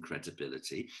losing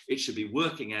credibility. It should be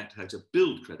working out how to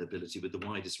build credibility with the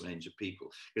widest range of people,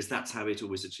 because that's how it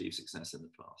always achieved success in the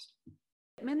past.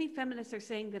 Many feminists are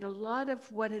saying that a lot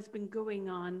of what has been going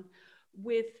on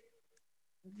with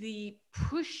the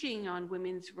pushing on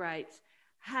women's rights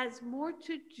has more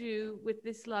to do with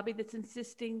this lobby that's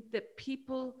insisting that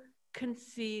people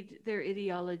concede their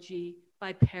ideology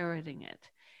by parroting it.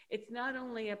 It's not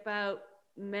only about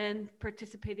men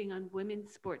participating on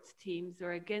women's sports teams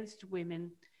or against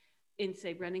women in,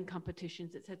 say, running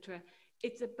competitions, etc.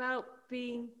 It's about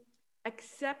being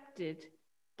accepted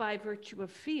by virtue of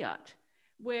fiat,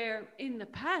 where in the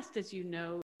past, as you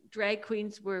know, drag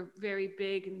queens were very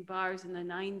big in bars in the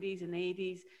 90s and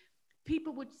 80s.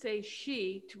 People would say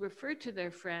she to refer to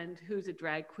their friend who's a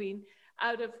drag queen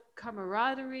out of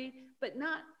camaraderie, but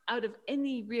not out of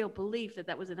any real belief that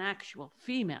that was an actual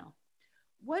female.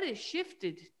 What has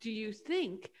shifted, do you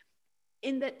think,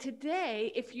 in that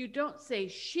today, if you don't say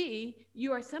she,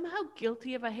 you are somehow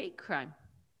guilty of a hate crime?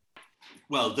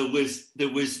 Well, there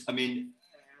was, I mean,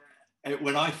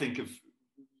 when I think of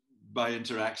my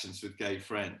interactions with gay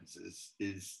friends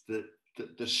is that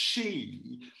the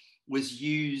she was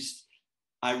used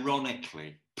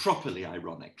ironically, properly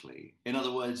ironically. In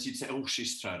other words, you'd say, oh,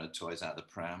 she's thrown her toys out of the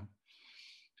pram.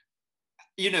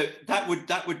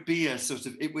 That would be a sort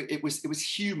of, it was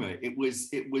humor. It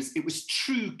was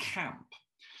true camp.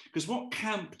 Because what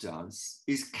camp does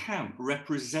is camp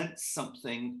represents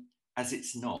something as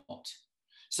it's not.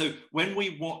 So when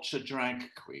we watch a drag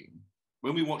queen,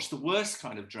 when we watch the worst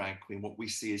kind of drag queen, what we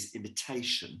see is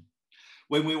imitation.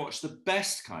 When we watch the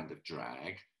best kind of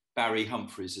drag, Barry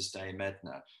Humphries as Dame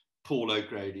Edna, Paul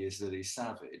O'Grady as Lily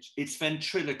Savage, it's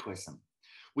ventriloquism.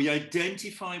 We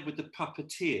identify with the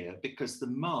puppeteer because the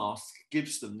mask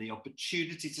gives them the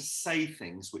opportunity to say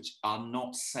things which are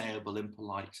not sayable in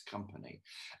polite company.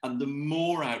 And the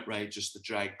more outrageous the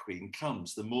drag queen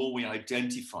comes, the more we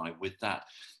identify with that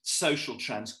social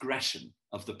transgression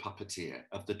of the puppeteer,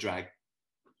 of the drag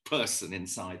person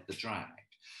inside the drag.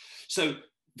 So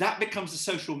that becomes a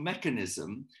social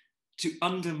mechanism to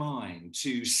undermine,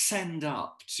 to send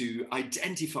up, to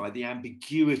identify the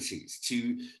ambiguities,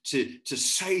 to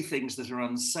say things that are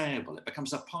unsayable. It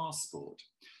becomes a passport.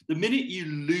 The minute you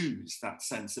lose that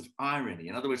sense of irony,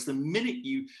 in other words, the minute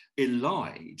you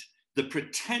elide the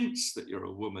pretense that you're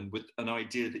a woman with an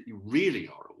idea that you really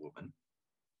are a woman,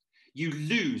 you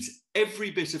lose every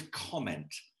bit of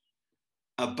comment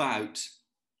about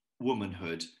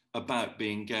womanhood, about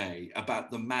being gay,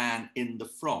 about the man in the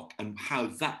frock and how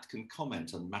that can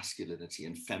comment on masculinity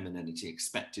and femininity,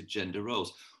 expected gender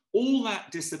roles. All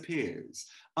that disappears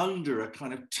under a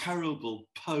kind of terrible,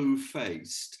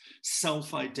 po-faced,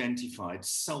 self-identified,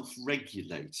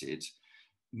 self-regulated,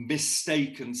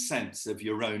 mistaken sense of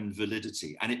your own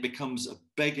validity. And it becomes a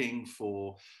begging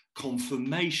for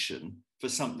confirmation for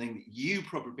something that you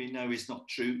probably know is not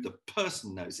true, the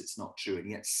person knows it's not true, and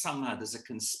yet somehow there's a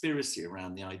conspiracy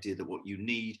around the idea that what you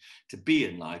need to be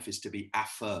in life is to be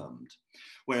affirmed.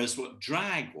 Whereas what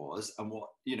drag was, and what,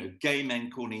 you know, gay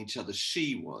men calling each other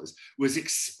she was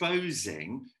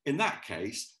exposing, in that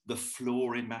case, the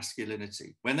flaw in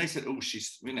masculinity. When they said, oh,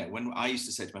 she's, you know, when I used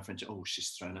to say to my friends, oh, she's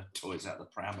thrown her toys out the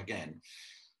pram again,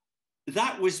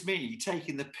 that was me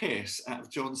taking the piss out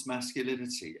of John's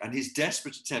masculinity and his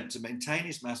desperate attempt to maintain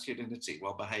his masculinity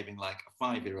while behaving like a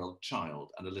 5-year-old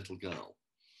child and a little girl.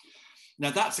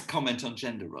 Now, that's a comment on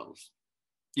gender roles,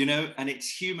 you know, and it's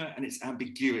humor and it's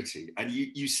ambiguity. And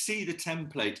you see the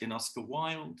template in Oscar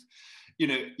Wilde. You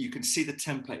know, you can see the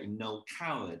template in Noel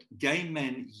Coward. Gay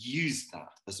men use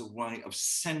that as a way of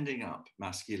sending up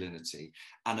masculinity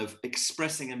and of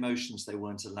expressing emotions they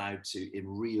weren't allowed to in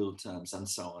real terms, and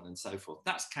so on and so forth.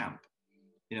 That's camp,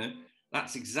 you know,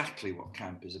 that's exactly what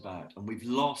camp is about. And we've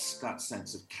lost that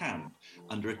sense of camp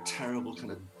under a terrible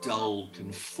kind of dull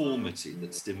conformity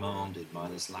that's demanded by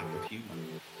this lack of humour.